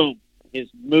 boom, his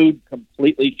mood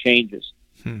completely changes.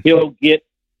 He'll get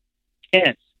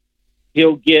tense.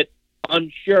 He'll get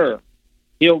unsure.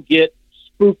 He'll get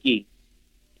spooky.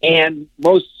 And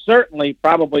most certainly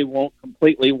probably won't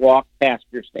completely walk past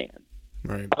your stand.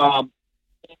 Right.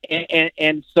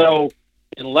 And so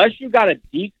unless you got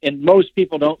and most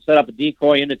people don't set up a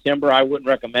decoy in the timber, I wouldn't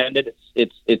recommend it.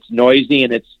 It's noisy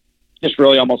and it's just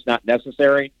really almost not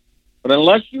necessary. But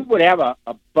unless you would have a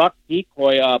buck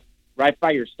decoy up right by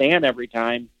your stand every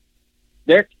time,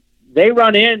 they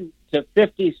run in to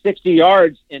 50, 60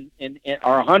 yards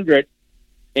or 100,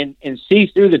 and see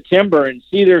through the timber and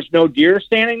see there's no deer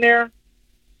standing there,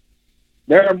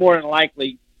 they're more than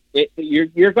likely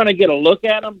you're going to get a look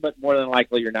at them, but more than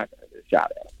likely you're not going to get a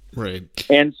shot at them. Right.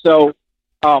 And so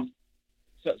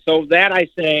that I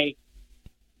say,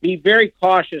 be very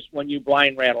cautious when you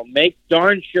blind rattle. Make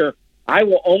darn sure. I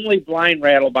will only blind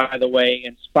rattle, by the way,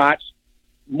 in spots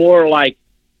more like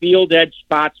field edge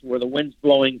spots where the wind's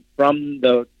blowing from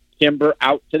the timber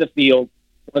out to the field,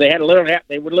 where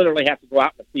they would literally have to go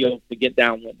out in the field to get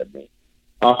downwind of me.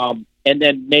 And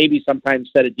then maybe sometimes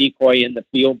set a decoy in the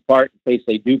field part in case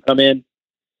they do come in.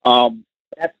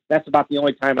 That's about the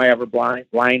only time I ever blind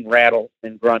rattle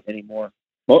and grunt anymore.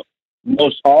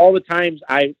 Most all the times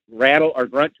I rattle or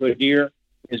grunt to a deer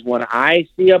is when I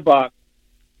see a buck,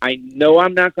 I know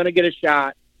I'm not going to get a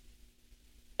shot,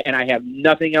 and I have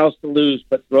nothing else to lose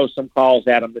but throw some calls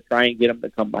at them to try and get them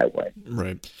to come my way.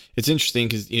 Right. It's interesting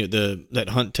because that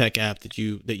Hunt Tech app that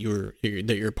you're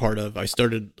a part of. I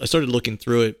started looking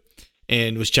through it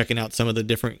and was checking out some of the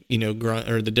different grunt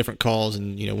or the different calls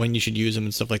and when you should use them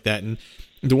and stuff like that. And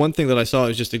the one thing that I saw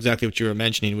is just exactly what you were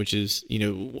mentioning, which is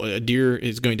a deer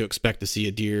is going to expect to see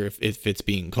a deer if it's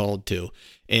being called to.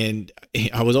 And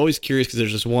I was always curious because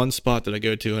there's this one spot that I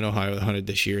go to in Ohio that I hunted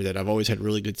this year that I've always had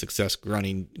really good success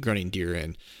grunting deer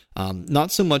in.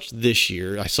 Not so much this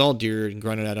year. I saw deer and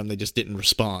grunted at them. They just didn't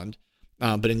respond.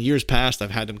 But in years past,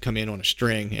 I've had them come in on a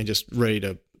string and just ready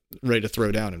to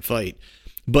throw down and fight.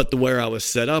 But where I was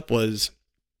set up was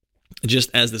just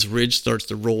as this ridge starts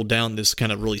to roll down this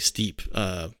kind of really steep,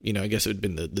 I guess it would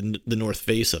have been the north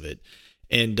face of it.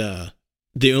 And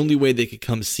the only way they could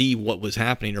come see what was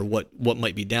happening or what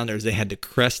might be down there is they had to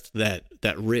crest that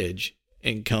ridge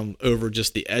and come over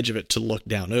just the edge of it to look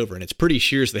down over. And it's pretty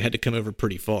sheer, so they had to come over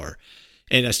pretty far.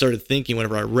 And I started thinking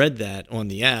whenever I read that on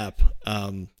the app,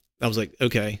 I was like,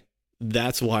 okay,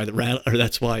 that's why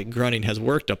that's why grunting has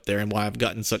worked up there and why I've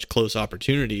gotten such close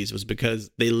opportunities was because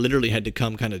they literally had to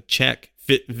come kind of check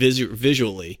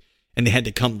visually, and they had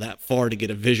to come that far to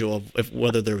get a visual of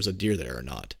whether there was a deer there or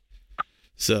not.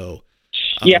 So,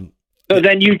 So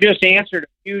then you just answered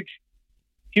a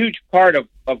huge part of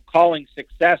calling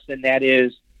success, and that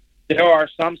is there are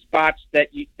some spots that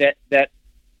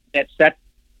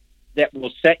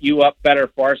will set you up better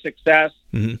for success.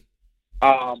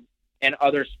 Mm-hmm. And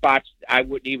other spots I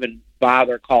wouldn't even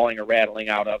bother calling or rattling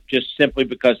out of, just simply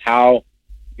because how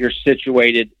you're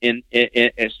situated in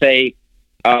say,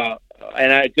 and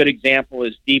a good example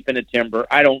is deep in the timber.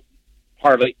 I don't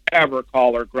hardly ever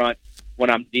call or grunt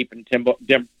when I'm deep in deep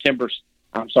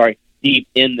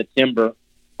in the timber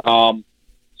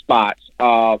spots.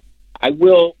 I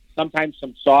will sometimes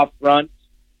some soft grunts,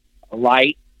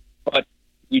 light, but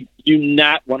you do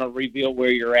not want to reveal where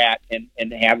you're at and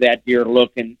have that deer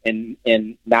look and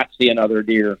not see another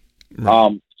deer.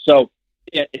 Right. So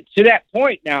to that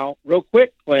point now, real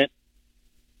quick, Clint,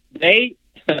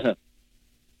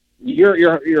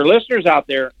 your listeners out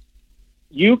there,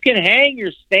 you can hang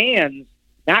your stands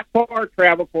not far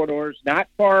travel corridors, not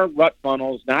far rut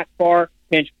funnels, not far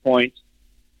pinch points,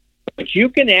 but you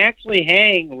can actually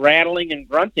hang rattling and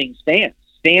grunting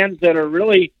stands that are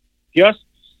really just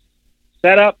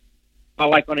set up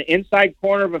like on an inside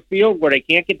corner of a field where they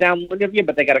can't get downwind of you,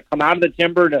 but they got to come out of the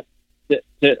timber to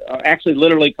actually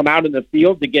literally come out in the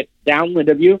field to get downwind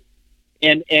of you.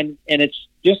 And it's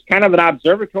just kind of an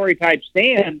observatory type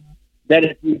stand that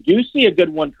if you do see a good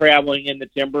one traveling in the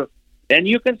timber, then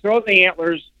you can throw the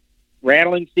antlers,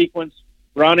 rattling sequence,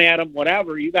 run at them,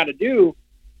 whatever you got to do.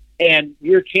 And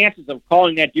your chances of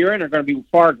calling that deer in are going to be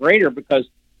far greater because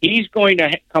he's going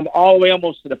to come all the way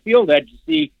almost to the field edge to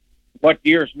see what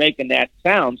deer is making that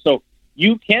sound. So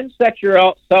you can set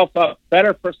yourself up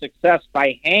better for success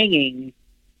by hanging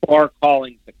or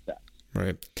calling success.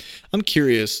 Right. I'm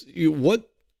curious,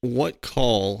 what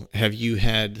call have you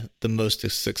had the most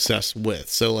success with?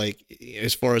 So like,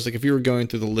 as far as like, if you were going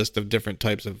through the list of different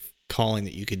types of calling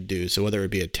that you could do, so whether it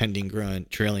be a tending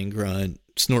grunt, trailing grunt,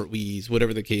 snort wheeze,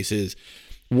 whatever the case is,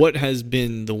 what has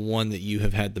been the one that you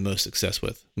have had the most success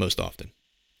with most often?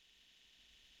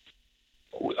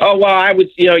 Oh, well, I would,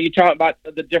 you talk about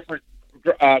the different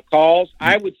calls.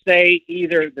 I would say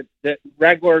either the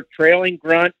regular trailing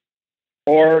grunt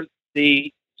or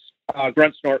the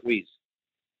grunt snort wheeze.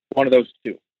 One of those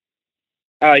two.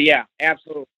 Yeah,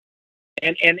 absolutely.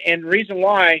 And reason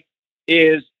why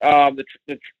is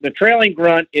the trailing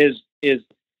grunt is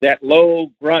that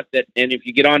low grunt and if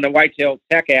you get on the Whitetail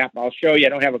Tech app, I'll show you. I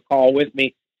don't have a call with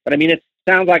me, but I mean it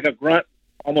sounds like a grunt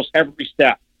almost every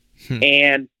step.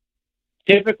 And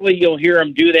typically you'll hear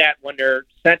them do that when they're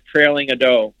scent trailing a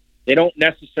doe. They don't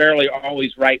necessarily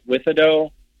always right with a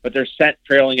doe, but they're scent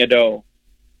trailing a doe.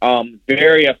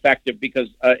 Very effective because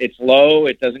it's low.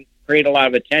 It doesn't create a lot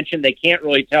of attention. They can't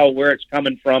really tell where it's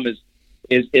coming from is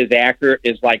accurate,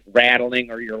 is like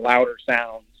rattling or your louder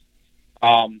sounds.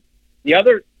 The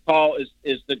other call is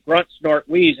the grunt, snort,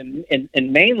 wheeze,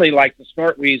 and mainly like the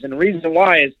snort, wheeze. And the reason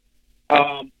why is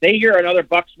they hear another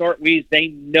buck snort, wheeze. They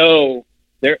know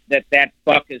that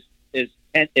buck is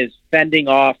fending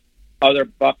off other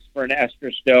bucks for an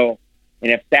estrus doe.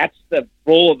 And if that's the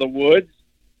bull of the woods,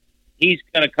 he's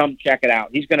going to come check it out.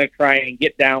 He's going to try and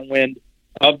get downwind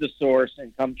of the source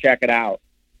and come check it out.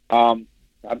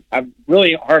 I've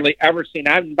really hardly ever seen.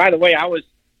 By the way, I was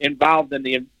involved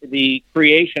in the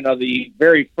creation of the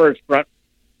very first grunt,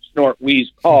 snort,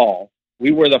 wheeze call.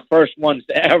 We were the first ones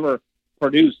to ever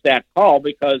produce that call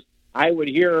because I would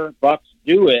hear bucks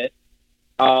do it,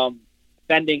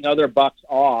 fending other bucks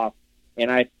off,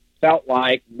 and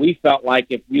we felt like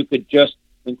if you could just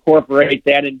incorporate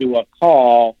that into a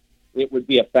call, it would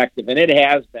be effective, and it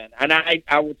has been. And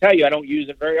I will tell you, I don't use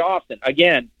it very often.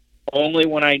 Again, only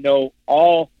when I know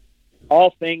all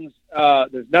things.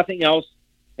 There's nothing else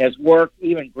has worked.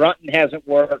 Even grunting hasn't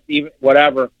worked. Even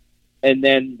whatever. And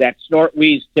then that snort,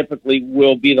 wheeze typically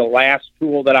will be the last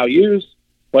tool that I'll use,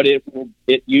 but it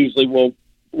usually will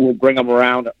bring them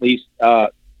around at least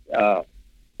to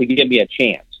give me a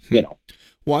chance. You know.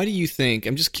 Why do you think,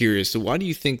 I'm just curious, so why do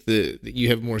you think that you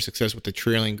have more success with the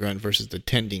trailing grunt versus the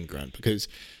tending grunt? Because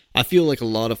I feel like a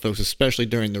lot of folks, especially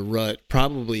during the rut,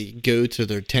 probably go to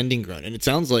their tending grunt, and it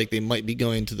sounds like they might be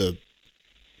going to the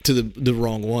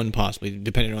wrong one, possibly,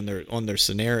 depending on their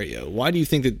scenario. Why do you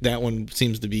think that one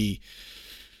seems to be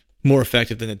more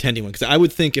effective than the tending one? Because I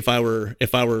would think if I were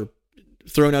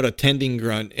throwing out a tending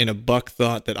grunt and a buck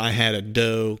thought that I had a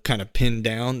doe kind of pinned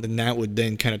down, then that would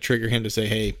then kind of trigger him to say,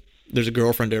 hey, there's a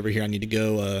girlfriend over here I need to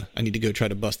go try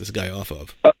to bust this guy off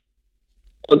of.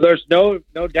 Well, there's no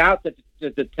doubt that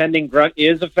the tending grunt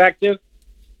is effective.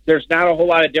 There's not a whole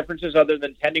lot of differences other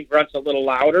than tending grunt's a little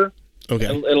louder. Okay.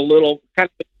 A little kind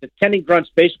of, the tending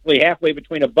grunt's basically halfway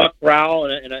between a buck growl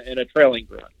and a trailing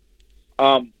grunt.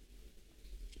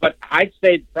 But I'd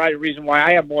say probably the reason why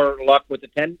I have more luck with the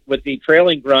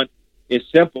trailing grunt is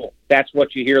simple. That's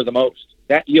what you hear the most.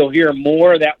 That you'll hear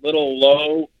more of that little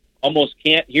low, almost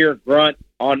can't hear grunt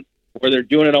on where they're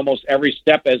doing it almost every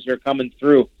step as they're coming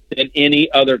through than any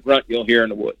other grunt you'll hear in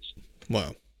the woods.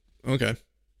 Wow. Okay.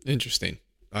 Interesting.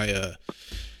 I'm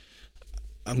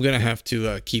gonna have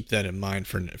to keep that in mind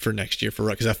for next year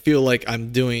because I feel like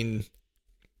when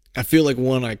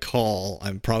I call,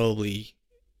 I'm probably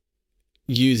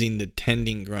using the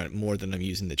tending grunt more than I'm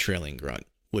using the trailing grunt,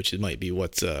 which might be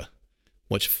what's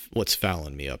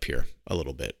fouling me up here a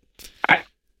little bit.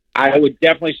 I would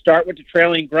definitely start with the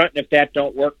trailing grunt, and if that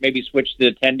don't work, maybe switch to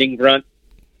the tending grunt,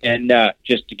 and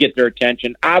just to get their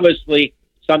attention. Obviously,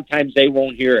 sometimes they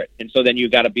won't hear it, and so then you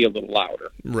got to be a little louder.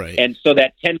 Right. And so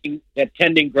that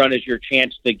tending grunt is your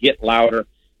chance to get louder.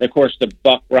 And of course, the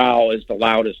buck growl is the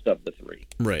loudest of the three.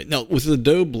 Right. Now, with the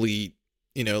doe bleat,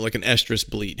 like an estrus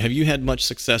bleat, have you had much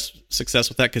success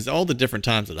with that? Because all the different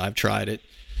times that I've tried it,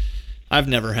 I've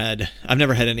never had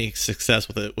any success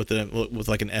with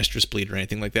like an estrus bleat or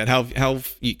anything like that. How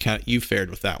you fared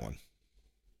with that one?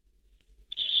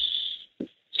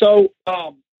 So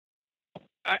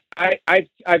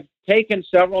I've taken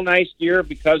several nice deer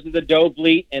because of the doe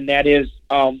bleat, and that is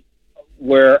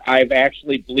where I've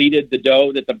actually bleated the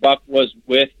doe that the buck was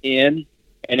within,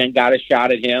 and then got a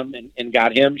shot at him and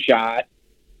got him shot.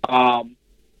 And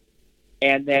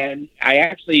then I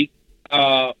actually.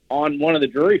 On one of the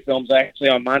Drury films, actually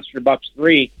on Monster Bucks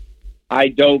 3, I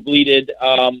doe bleated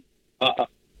at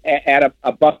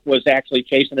a buck was actually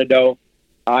chasing a doe.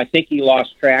 I think he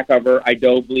lost track of her. I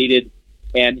doe bleated,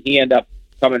 and he ended up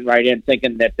coming right in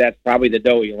thinking that that's probably the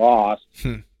doe he lost.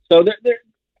 So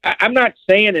I'm not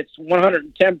saying it's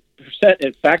 110%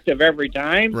 effective every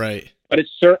time, right? But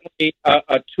it's certainly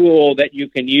a tool that you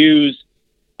can use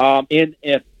in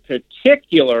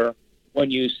particular when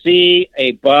you see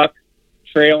a buck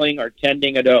trailing or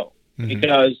tending a doe,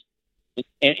 because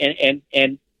and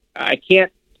I can't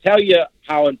tell you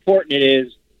how important it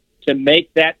is to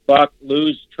make that buck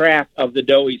lose track of the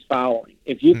doe he's following.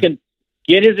 If you can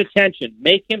get his attention,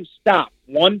 make him stop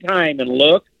one time and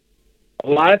look, a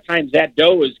lot of times that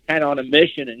doe is kind of on a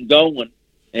mission and going.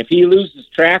 And if he loses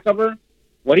track of her,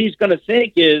 what he's going to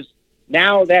think is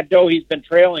now that doe he's been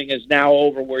trailing is now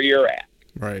over where you're at.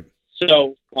 Right.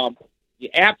 So,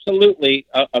 absolutely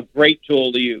a great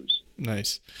tool to use.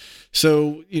 Nice.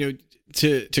 So,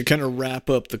 to kind of wrap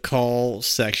up the call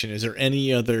section, is there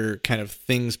any other kind of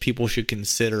things people should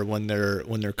consider when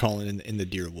they're calling in the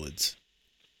deer woods?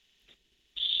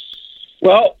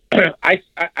 Well, I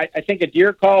think a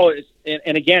deer call is,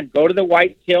 and again, go to the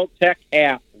Whitetail Tech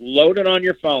app, load it on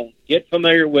your phone, get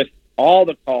familiar with all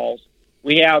the calls.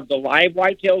 We have the live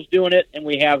whitetails doing it, and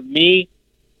we have me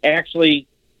actually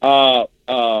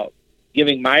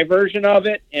giving my version of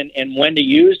it and when to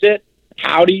use it,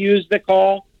 how to use the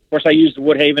call. Of course, I use the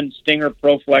Woodhaven Stinger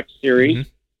ProFlex series,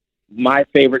 my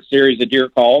favorite series of deer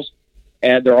calls,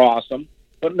 and they're awesome.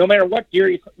 But no matter what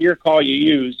deer call you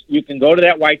use, you can go to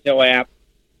that Whitetail app,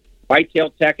 Whitetail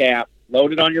Tech app,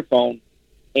 load it on your phone,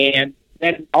 and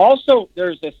then also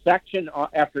there's a section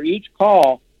after each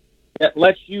call that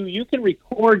lets you can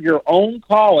record your own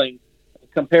calling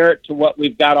and compare it to what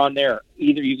we've got on there.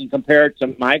 Either you can compare it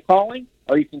to my calling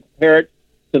or you can compare it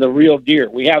to the real deer.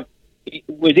 We have,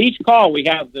 with each call, we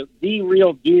have the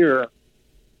real deer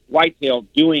whitetail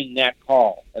doing that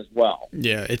call as well.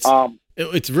 Yeah,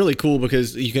 it's really cool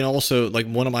because you can also, like,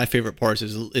 one of my favorite parts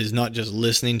is not just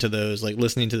listening to those, like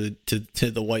listening to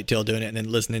the whitetail doing it and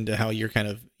then listening to how you're kind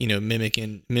of,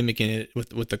 mimicking it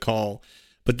with the call,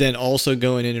 but then also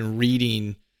going in and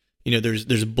reading,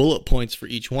 there's bullet points for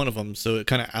each one of them. So it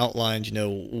kind of outlines,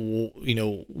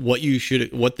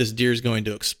 what this deer is going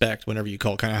to expect whenever you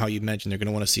call, kind of how you mentioned they're going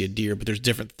to want to see a deer, but there's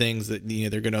different things that,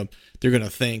 they're going to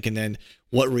think. And then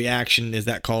what reaction is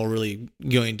that call really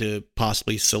going to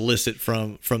possibly solicit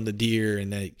from the deer,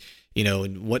 and that,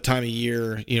 and what time of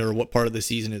year, or what part of the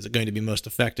season is it going to be most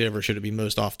effective, or should it be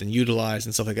most often utilized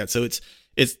and stuff like that. So it's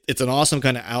an awesome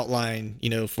kind of outline,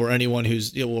 for anyone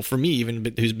who's, for me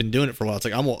even, who's been doing it for a while. It's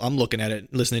like I'm looking at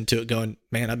it, listening to it, going,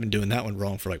 man, I've been doing that one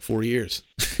wrong for like 4 years.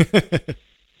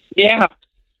 Yeah,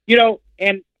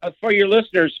 and for your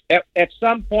listeners, at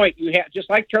some point you have, just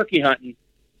like turkey hunting,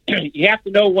 you have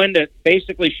to know when to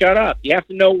basically shut up. You have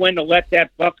to know when to let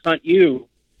that buck hunt you.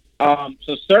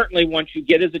 So certainly once you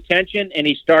get his attention and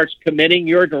he starts committing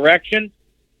your direction,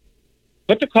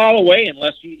 put the call away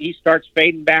unless he starts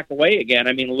fading back away again.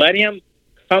 I mean, let him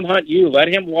come hunt you. Let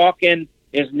him walk in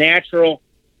as natural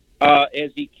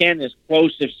as he can, as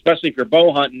close, especially if you're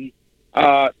bow hunting,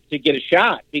 to get a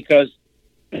shot. Because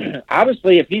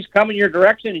obviously, if he's coming your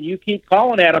direction and you keep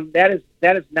calling at him, that's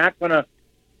not going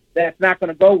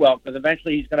to go well, because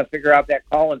eventually he's going to figure out that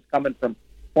calling's coming from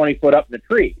 20 foot up in the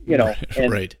tree,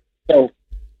 And right.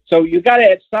 So you got to,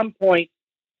 at some point,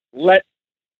 let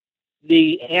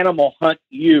the animal hunt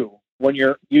you when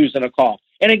you're using a call.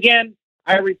 And again,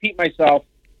 I repeat myself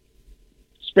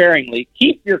sparingly,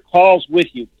 keep your calls with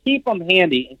you. Keep them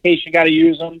handy in case you got to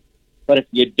use them. But if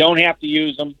you don't have to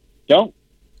use them, don't.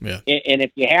 Yeah. And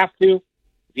if you have to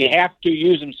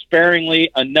use them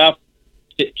sparingly enough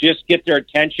to just get their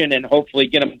attention and hopefully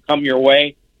get them to come your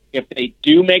way. If they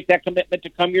do make that commitment to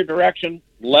come your direction,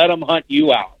 let them hunt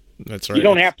you out. That's right. You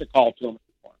don't have to call to them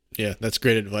anymore. Yeah, that's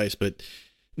great advice. But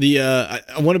I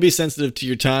want to be sensitive to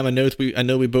your time. I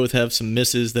know we both have some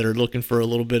misses that are looking for a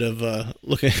little bit of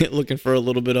looking for a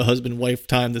little bit of husband-wife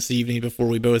time this evening before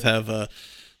we both have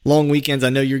long weekends. I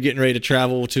know you're getting ready to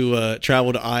travel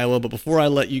to Iowa, but before I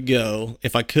let you go,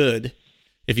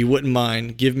 if you wouldn't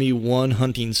mind, give me one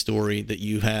hunting story that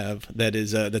you have that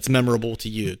is that's memorable to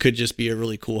you. It could just be a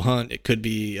really cool hunt. It could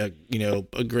be a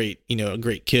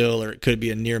great kill, or it could be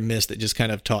a near miss that just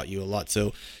kind of taught you a lot.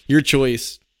 So your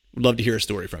choice. Would love to hear a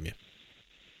story from you.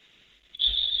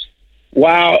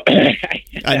 Wow.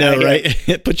 I know, right?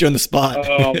 It put you on the spot.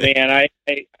 Oh man.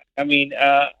 I mean,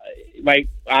 my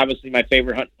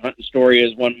favorite hunting story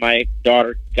is when my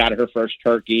daughter got her first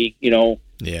turkey,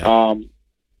 Yeah.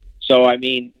 So, I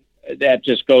mean, that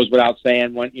just goes without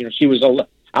saying. When,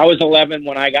 I was 11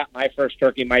 when I got my first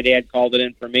turkey. My dad called it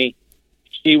in for me.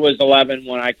 She was 11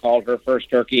 when I called her first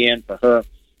turkey in for her.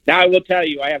 Now, I will tell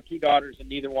you, I have two daughters, and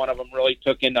neither one of them really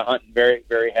took into hunting very,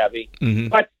 very heavy. Mm-hmm.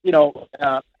 But,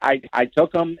 I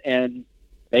took them, and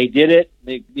they did it.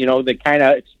 They kind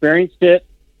of experienced it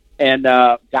and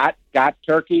got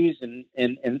turkeys,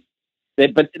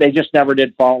 but they just never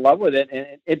did fall in love with it.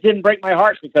 And it didn't break my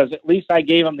heart, because at least I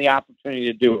gave them the opportunity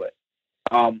to do it.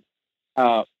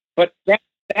 But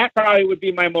that probably would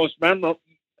be my most memorable.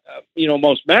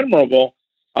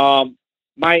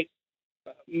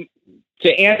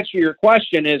 To answer your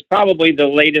question, is probably the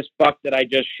latest buck that I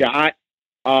just shot.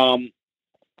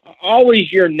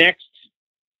 Always your next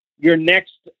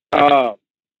buck,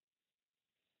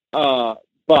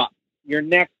 your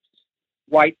next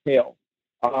whitetail,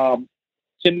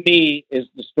 to me is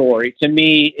the story. To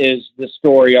me is the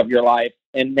story of your life,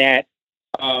 and that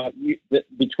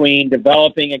between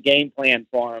developing a game plan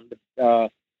for them,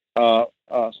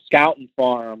 scouting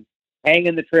for them,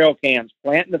 hanging the trail cams,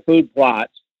 planting the food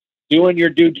plots, doing your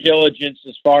due diligence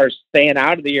as far as staying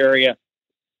out of the area,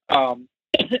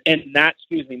 and not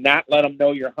let them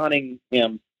know you're hunting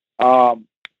him.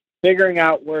 Figuring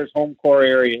out where his home core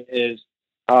area is,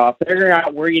 figuring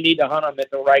out where you need to hunt him at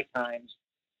the right times.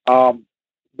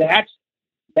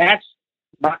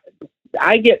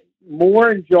 I get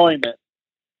more enjoyment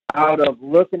out of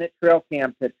looking at trail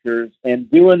cam pictures and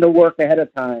doing the work ahead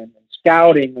of time and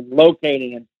scouting and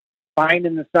locating and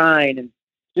finding the sign and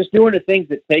just doing the things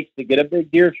it takes to get a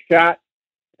big deer shot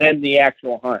than the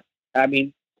actual hunt. I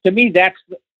mean, to me, that's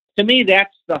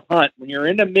the hunt. When you're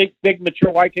into big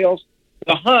mature whitetails,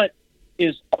 the hunt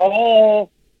is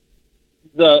all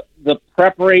the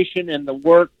preparation and the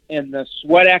work and the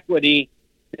sweat equity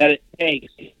that it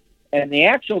takes. And the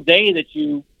actual day that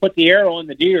you put the arrow in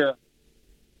the deer,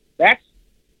 that's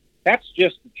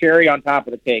just the cherry on top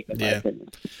of the cake, in my opinion.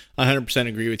 I 100%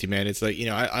 agree with you, man. It's like,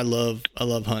 I love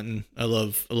hunting. I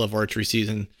love archery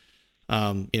season.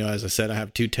 As I said, I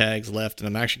have 2 tags left, and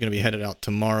I'm actually going to be headed out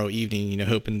tomorrow evening,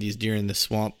 hoping these deer in the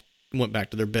swamp went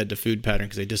back to their bed to food pattern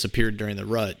because they disappeared during the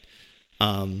rut.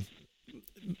 I'll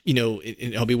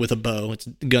be with a bow. It's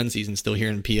gun season still here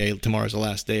in PA. Tomorrow's the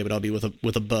last day, but I'll be with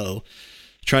a bow,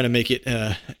 trying to make it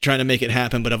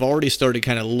happen. But I've already started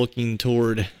kind of looking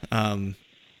toward.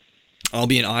 I'll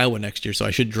be in Iowa next year, so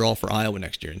I should draw for Iowa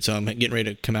next year. And so I'm getting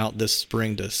ready to come out this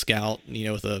spring to scout,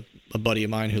 with a buddy of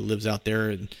mine who lives out there,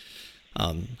 and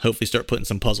hopefully start putting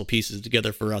some puzzle pieces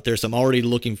together for out there. So I'm already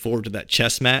looking forward to that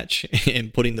chess match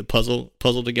and putting the puzzle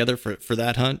together for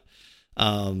that hunt.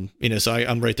 So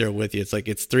I'm right there with you. It's like,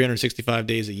 it's 365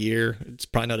 days a year. It's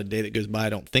probably not a day that goes by I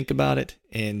don't think about it.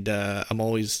 And I'm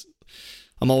always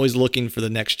looking for the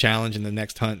next challenge and the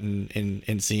next hunt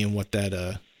and seeing what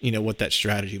that what that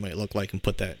strategy might look like and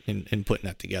putting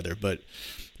that together. But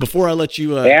before I let you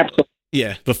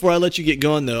before I let you get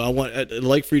going though, I'd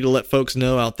like for you to let folks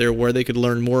know out there where they could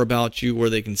learn more about you,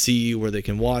 where they can see you, where they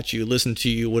can watch you, listen to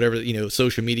you, whatever,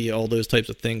 social media, all those types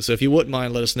of things. So if you wouldn't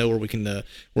mind, let us know where we can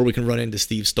run into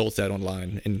Steve Stoltz at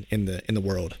online in the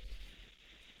world.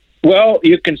 Well,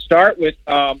 you can start with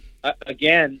going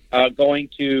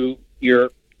to your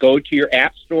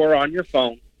app store on your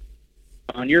phone.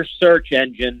 On your search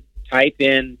engine, type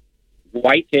in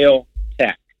Whitetail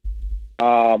Tech.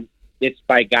 It's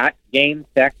by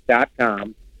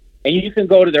GotGameTech.com. And you can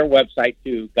go to their website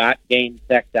too,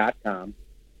 GotGameTech.com.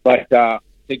 But to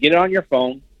get it on your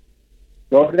phone,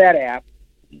 go to that app.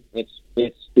 It's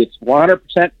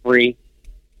 100% free.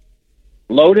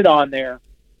 Load it on there.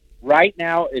 Right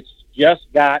now, it's just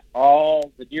got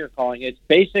all the deer calling. It's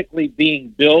basically being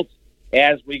built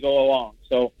as we go along.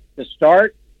 So to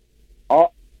start,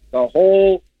 the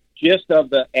whole gist of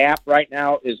the app right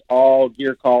now is all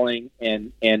deer calling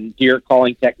and deer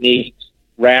calling techniques,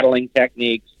 rattling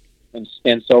techniques, and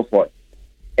so forth.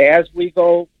 As we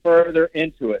go further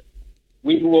into it,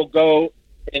 we will go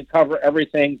and cover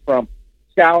everything from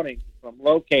scouting, from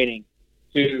locating,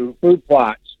 to food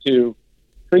plots, to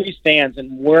tree stands,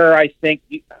 and where I think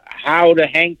how to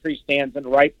hang tree stands in the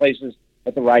right places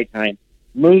at the right time.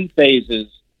 Moon phases,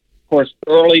 of course,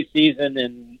 early season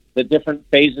and the different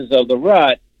phases of the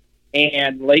rut,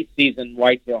 and late season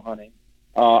whitetail hunting,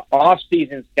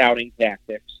 off-season scouting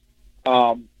tactics,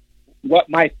 what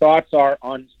my thoughts are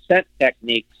on scent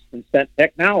techniques and scent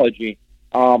technology.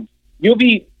 You'll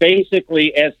be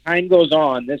basically, as time goes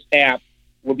on, this app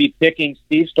will be picking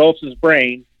Steve Stoltz's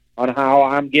brain on how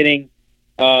I'm getting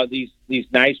these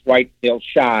nice whitetail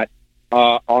shot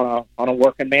on a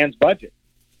working man's budget.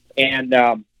 And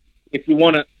if you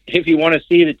want to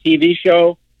see the TV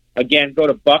show, again, go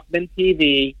to Buckman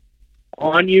TV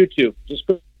on YouTube. Just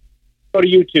go to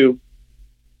YouTube,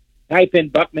 type in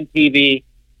Buckman TV,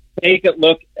 take a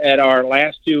look at our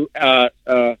last 2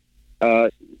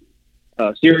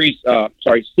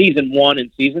 season 1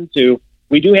 and season 2.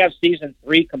 We do have season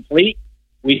 3 complete.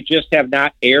 We just have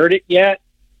not aired it yet.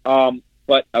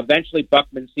 But eventually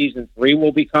Buckman season 3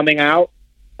 will be coming out.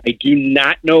 I do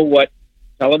not know what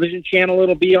television channel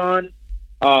it'll be on,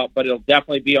 but it'll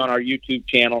definitely be on our YouTube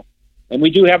channel. And we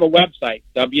do have a website,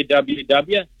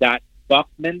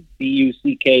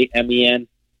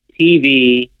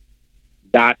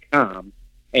 www.buckman.tv.com.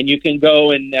 And you can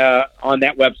go and on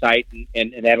that website,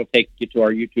 and that'll take you to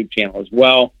our YouTube channel as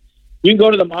well. You can go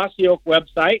to the Mossy Oak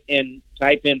website and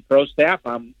type in Pro Staff.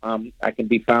 I can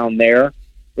be found there,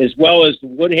 as well as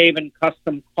Woodhaven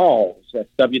Custom Calls. That's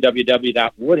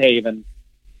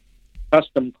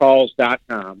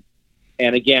www.woodhavencustomcalls.com.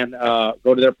 And again, go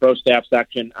to their Pro Staff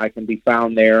section. I can be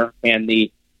found there. And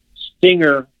the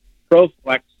Stinger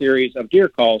ProFlex series of deer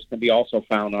calls can be also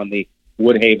found on the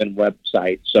Woodhaven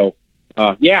website. So,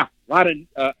 a lot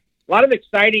of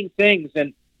exciting things.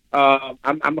 And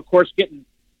I'm of course getting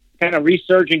kind of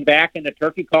resurging back into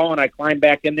turkey calling. I climbed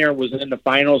back in there, was in the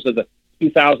finals of the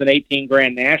 2018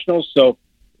 Grand Nationals. So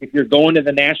if you're going to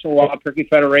the National Wild Turkey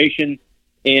Federation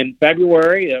in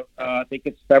February, I think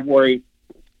it's February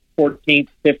 14th,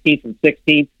 15th, and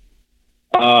 16th,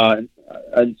 and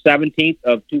 17th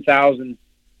of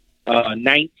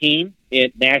 2019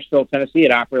 in Nashville, Tennessee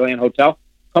at Opryland Hotel.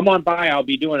 Come on by. I'll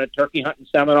be doing a turkey hunting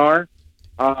seminar,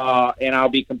 and I'll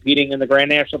be competing in the Grand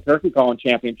National Turkey Calling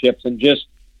Championships. And just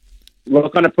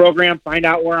look on the program, find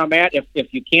out where I'm at.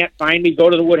 If you can't find me, go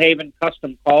to the Woodhaven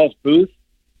Custom Calls booth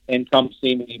and come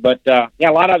see me. But a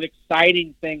lot of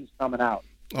exciting things coming out.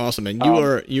 Awesome, man.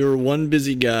 You're one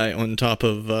busy guy on top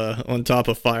of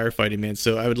firefighting, man.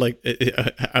 So I would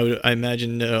I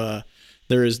imagine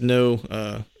there is no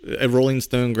a Rolling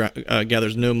Stone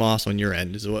gathers no moss on your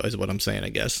end is what I'm saying, I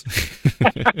guess.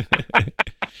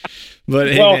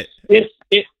 But well, hey,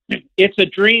 it's a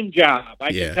dream job.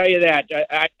 I can tell you that.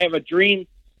 I have a dream.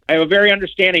 I have a very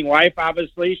understanding wife.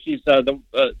 Obviously, she's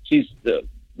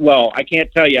well. I can't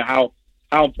tell you how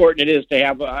important it is to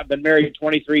have. I've been married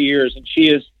 23 years, and she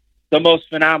is the most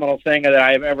phenomenal thing that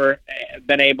I've ever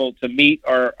been able to meet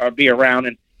or be around.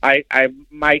 And I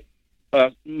might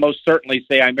most certainly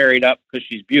say I married up because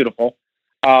she's beautiful.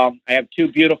 I have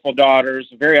two beautiful daughters,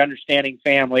 a very understanding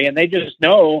family, and they just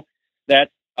know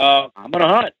that I'm going to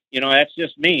hunt. That's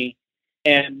just me.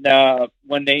 And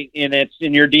it's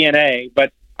in your DNA.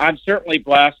 But I'm certainly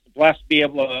blessed to be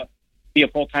able to be a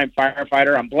full-time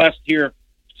firefighter. I'm blessed here.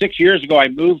 6 years ago, I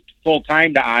moved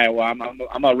full-time to Iowa.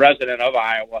 I'm a resident of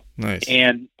Iowa. Nice.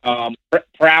 And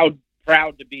proud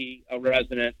to be a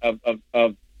resident of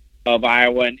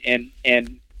Iowa. And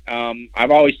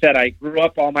I've always said I grew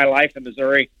up all my life in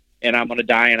Missouri, and I'm going to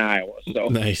die in Iowa. So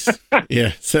nice.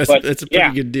 Yeah, so that's a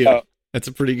pretty good deal. That's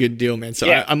a pretty good deal, man. So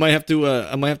yeah. I might have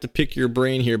to pick your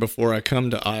brain here before I come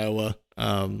to Iowa.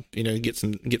 Get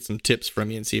some tips from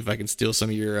you and see if I can steal some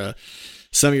of your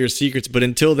secrets. But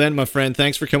until then, my friend,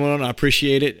 thanks for coming on. I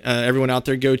appreciate it. Everyone out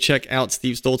there, go check out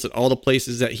Steve Stoltz at all the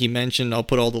places that he mentioned. I'll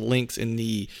put all the links in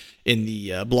the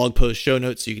blog post show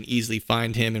notes so you can easily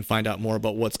find him and find out more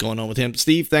about what's going on with him.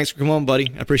 Steve, thanks for coming on,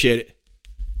 buddy. I appreciate it.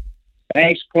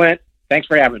 Thanks, Clint. Thanks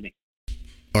for having me.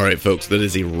 All right, folks, that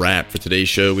is a wrap for today's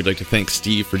show. We'd like to thank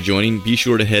Steve for joining. Be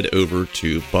sure to head over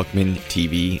to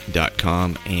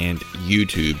buckmantv.com and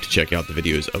YouTube to check out the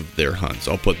videos of their hunts.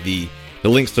 I'll put the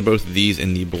links to both of these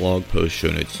in the blog post show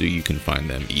notes so you can find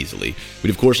them easily. We'd,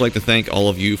 of course, like to thank all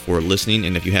of you for listening,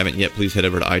 and if you haven't yet, please head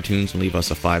over to iTunes and leave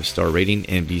us a 5-star rating,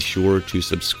 and be sure to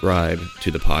subscribe to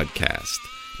the podcast.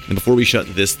 And before we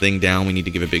shut this thing down, we need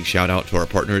to give a big shout-out to our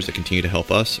partners that continue to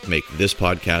help us make this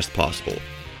podcast possible.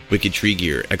 Wicked Tree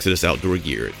Gear, Exodus Outdoor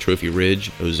Gear, Trophy Ridge,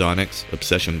 Ozonics,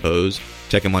 Obsession Bows,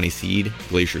 Tecumseh Seed,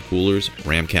 Glacier Coolers,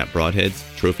 Ramcat Broadheads,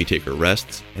 Trophy Taker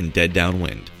Rests, and Dead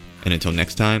Downwind. And until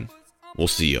next time, we'll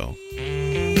see y'all.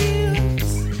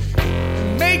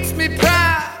 Makes me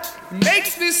proud,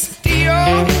 makes me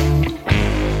steal.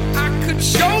 I could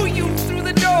show you through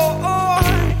the door.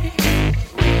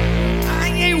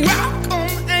 I ain't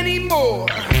welcome anymore.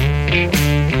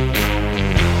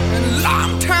 A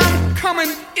long time coming,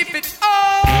 if it's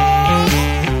all.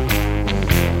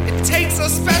 It takes a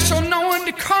special knowing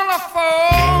to color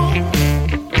for.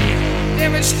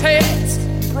 Damaged heads,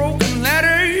 broken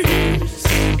letters.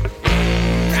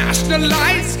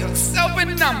 Rationalize yourself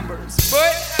in numbers,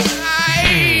 but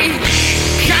I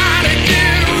gotta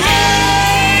get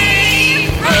away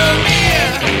from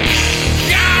here.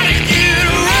 Gotta get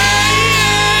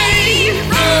away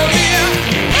from here.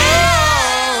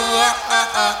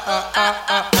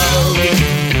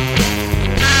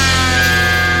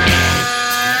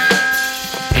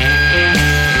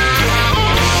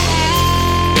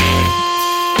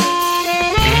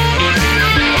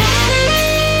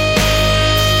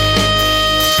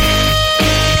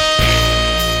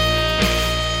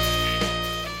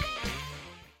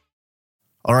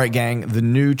 All right, gang, the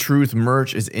new Truth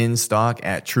merch is in stock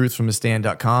at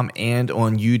truthfromthestand.com and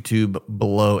on YouTube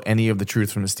below any of the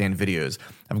Truth from the Stand videos.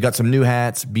 I've got some new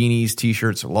hats, beanies,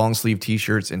 t-shirts, long sleeve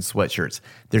t-shirts, and sweatshirts.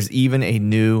 There's even a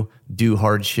new Do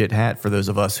Hard Shit hat for those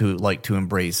of us who like to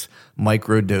embrace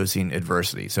micro-dosing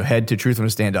adversity. So head to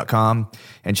truthfromthestand.com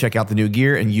and check out the new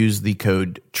gear and use the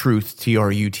code TRUTH,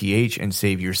 T-R-U-T-H, and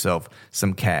save yourself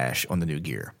some cash on the new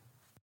gear.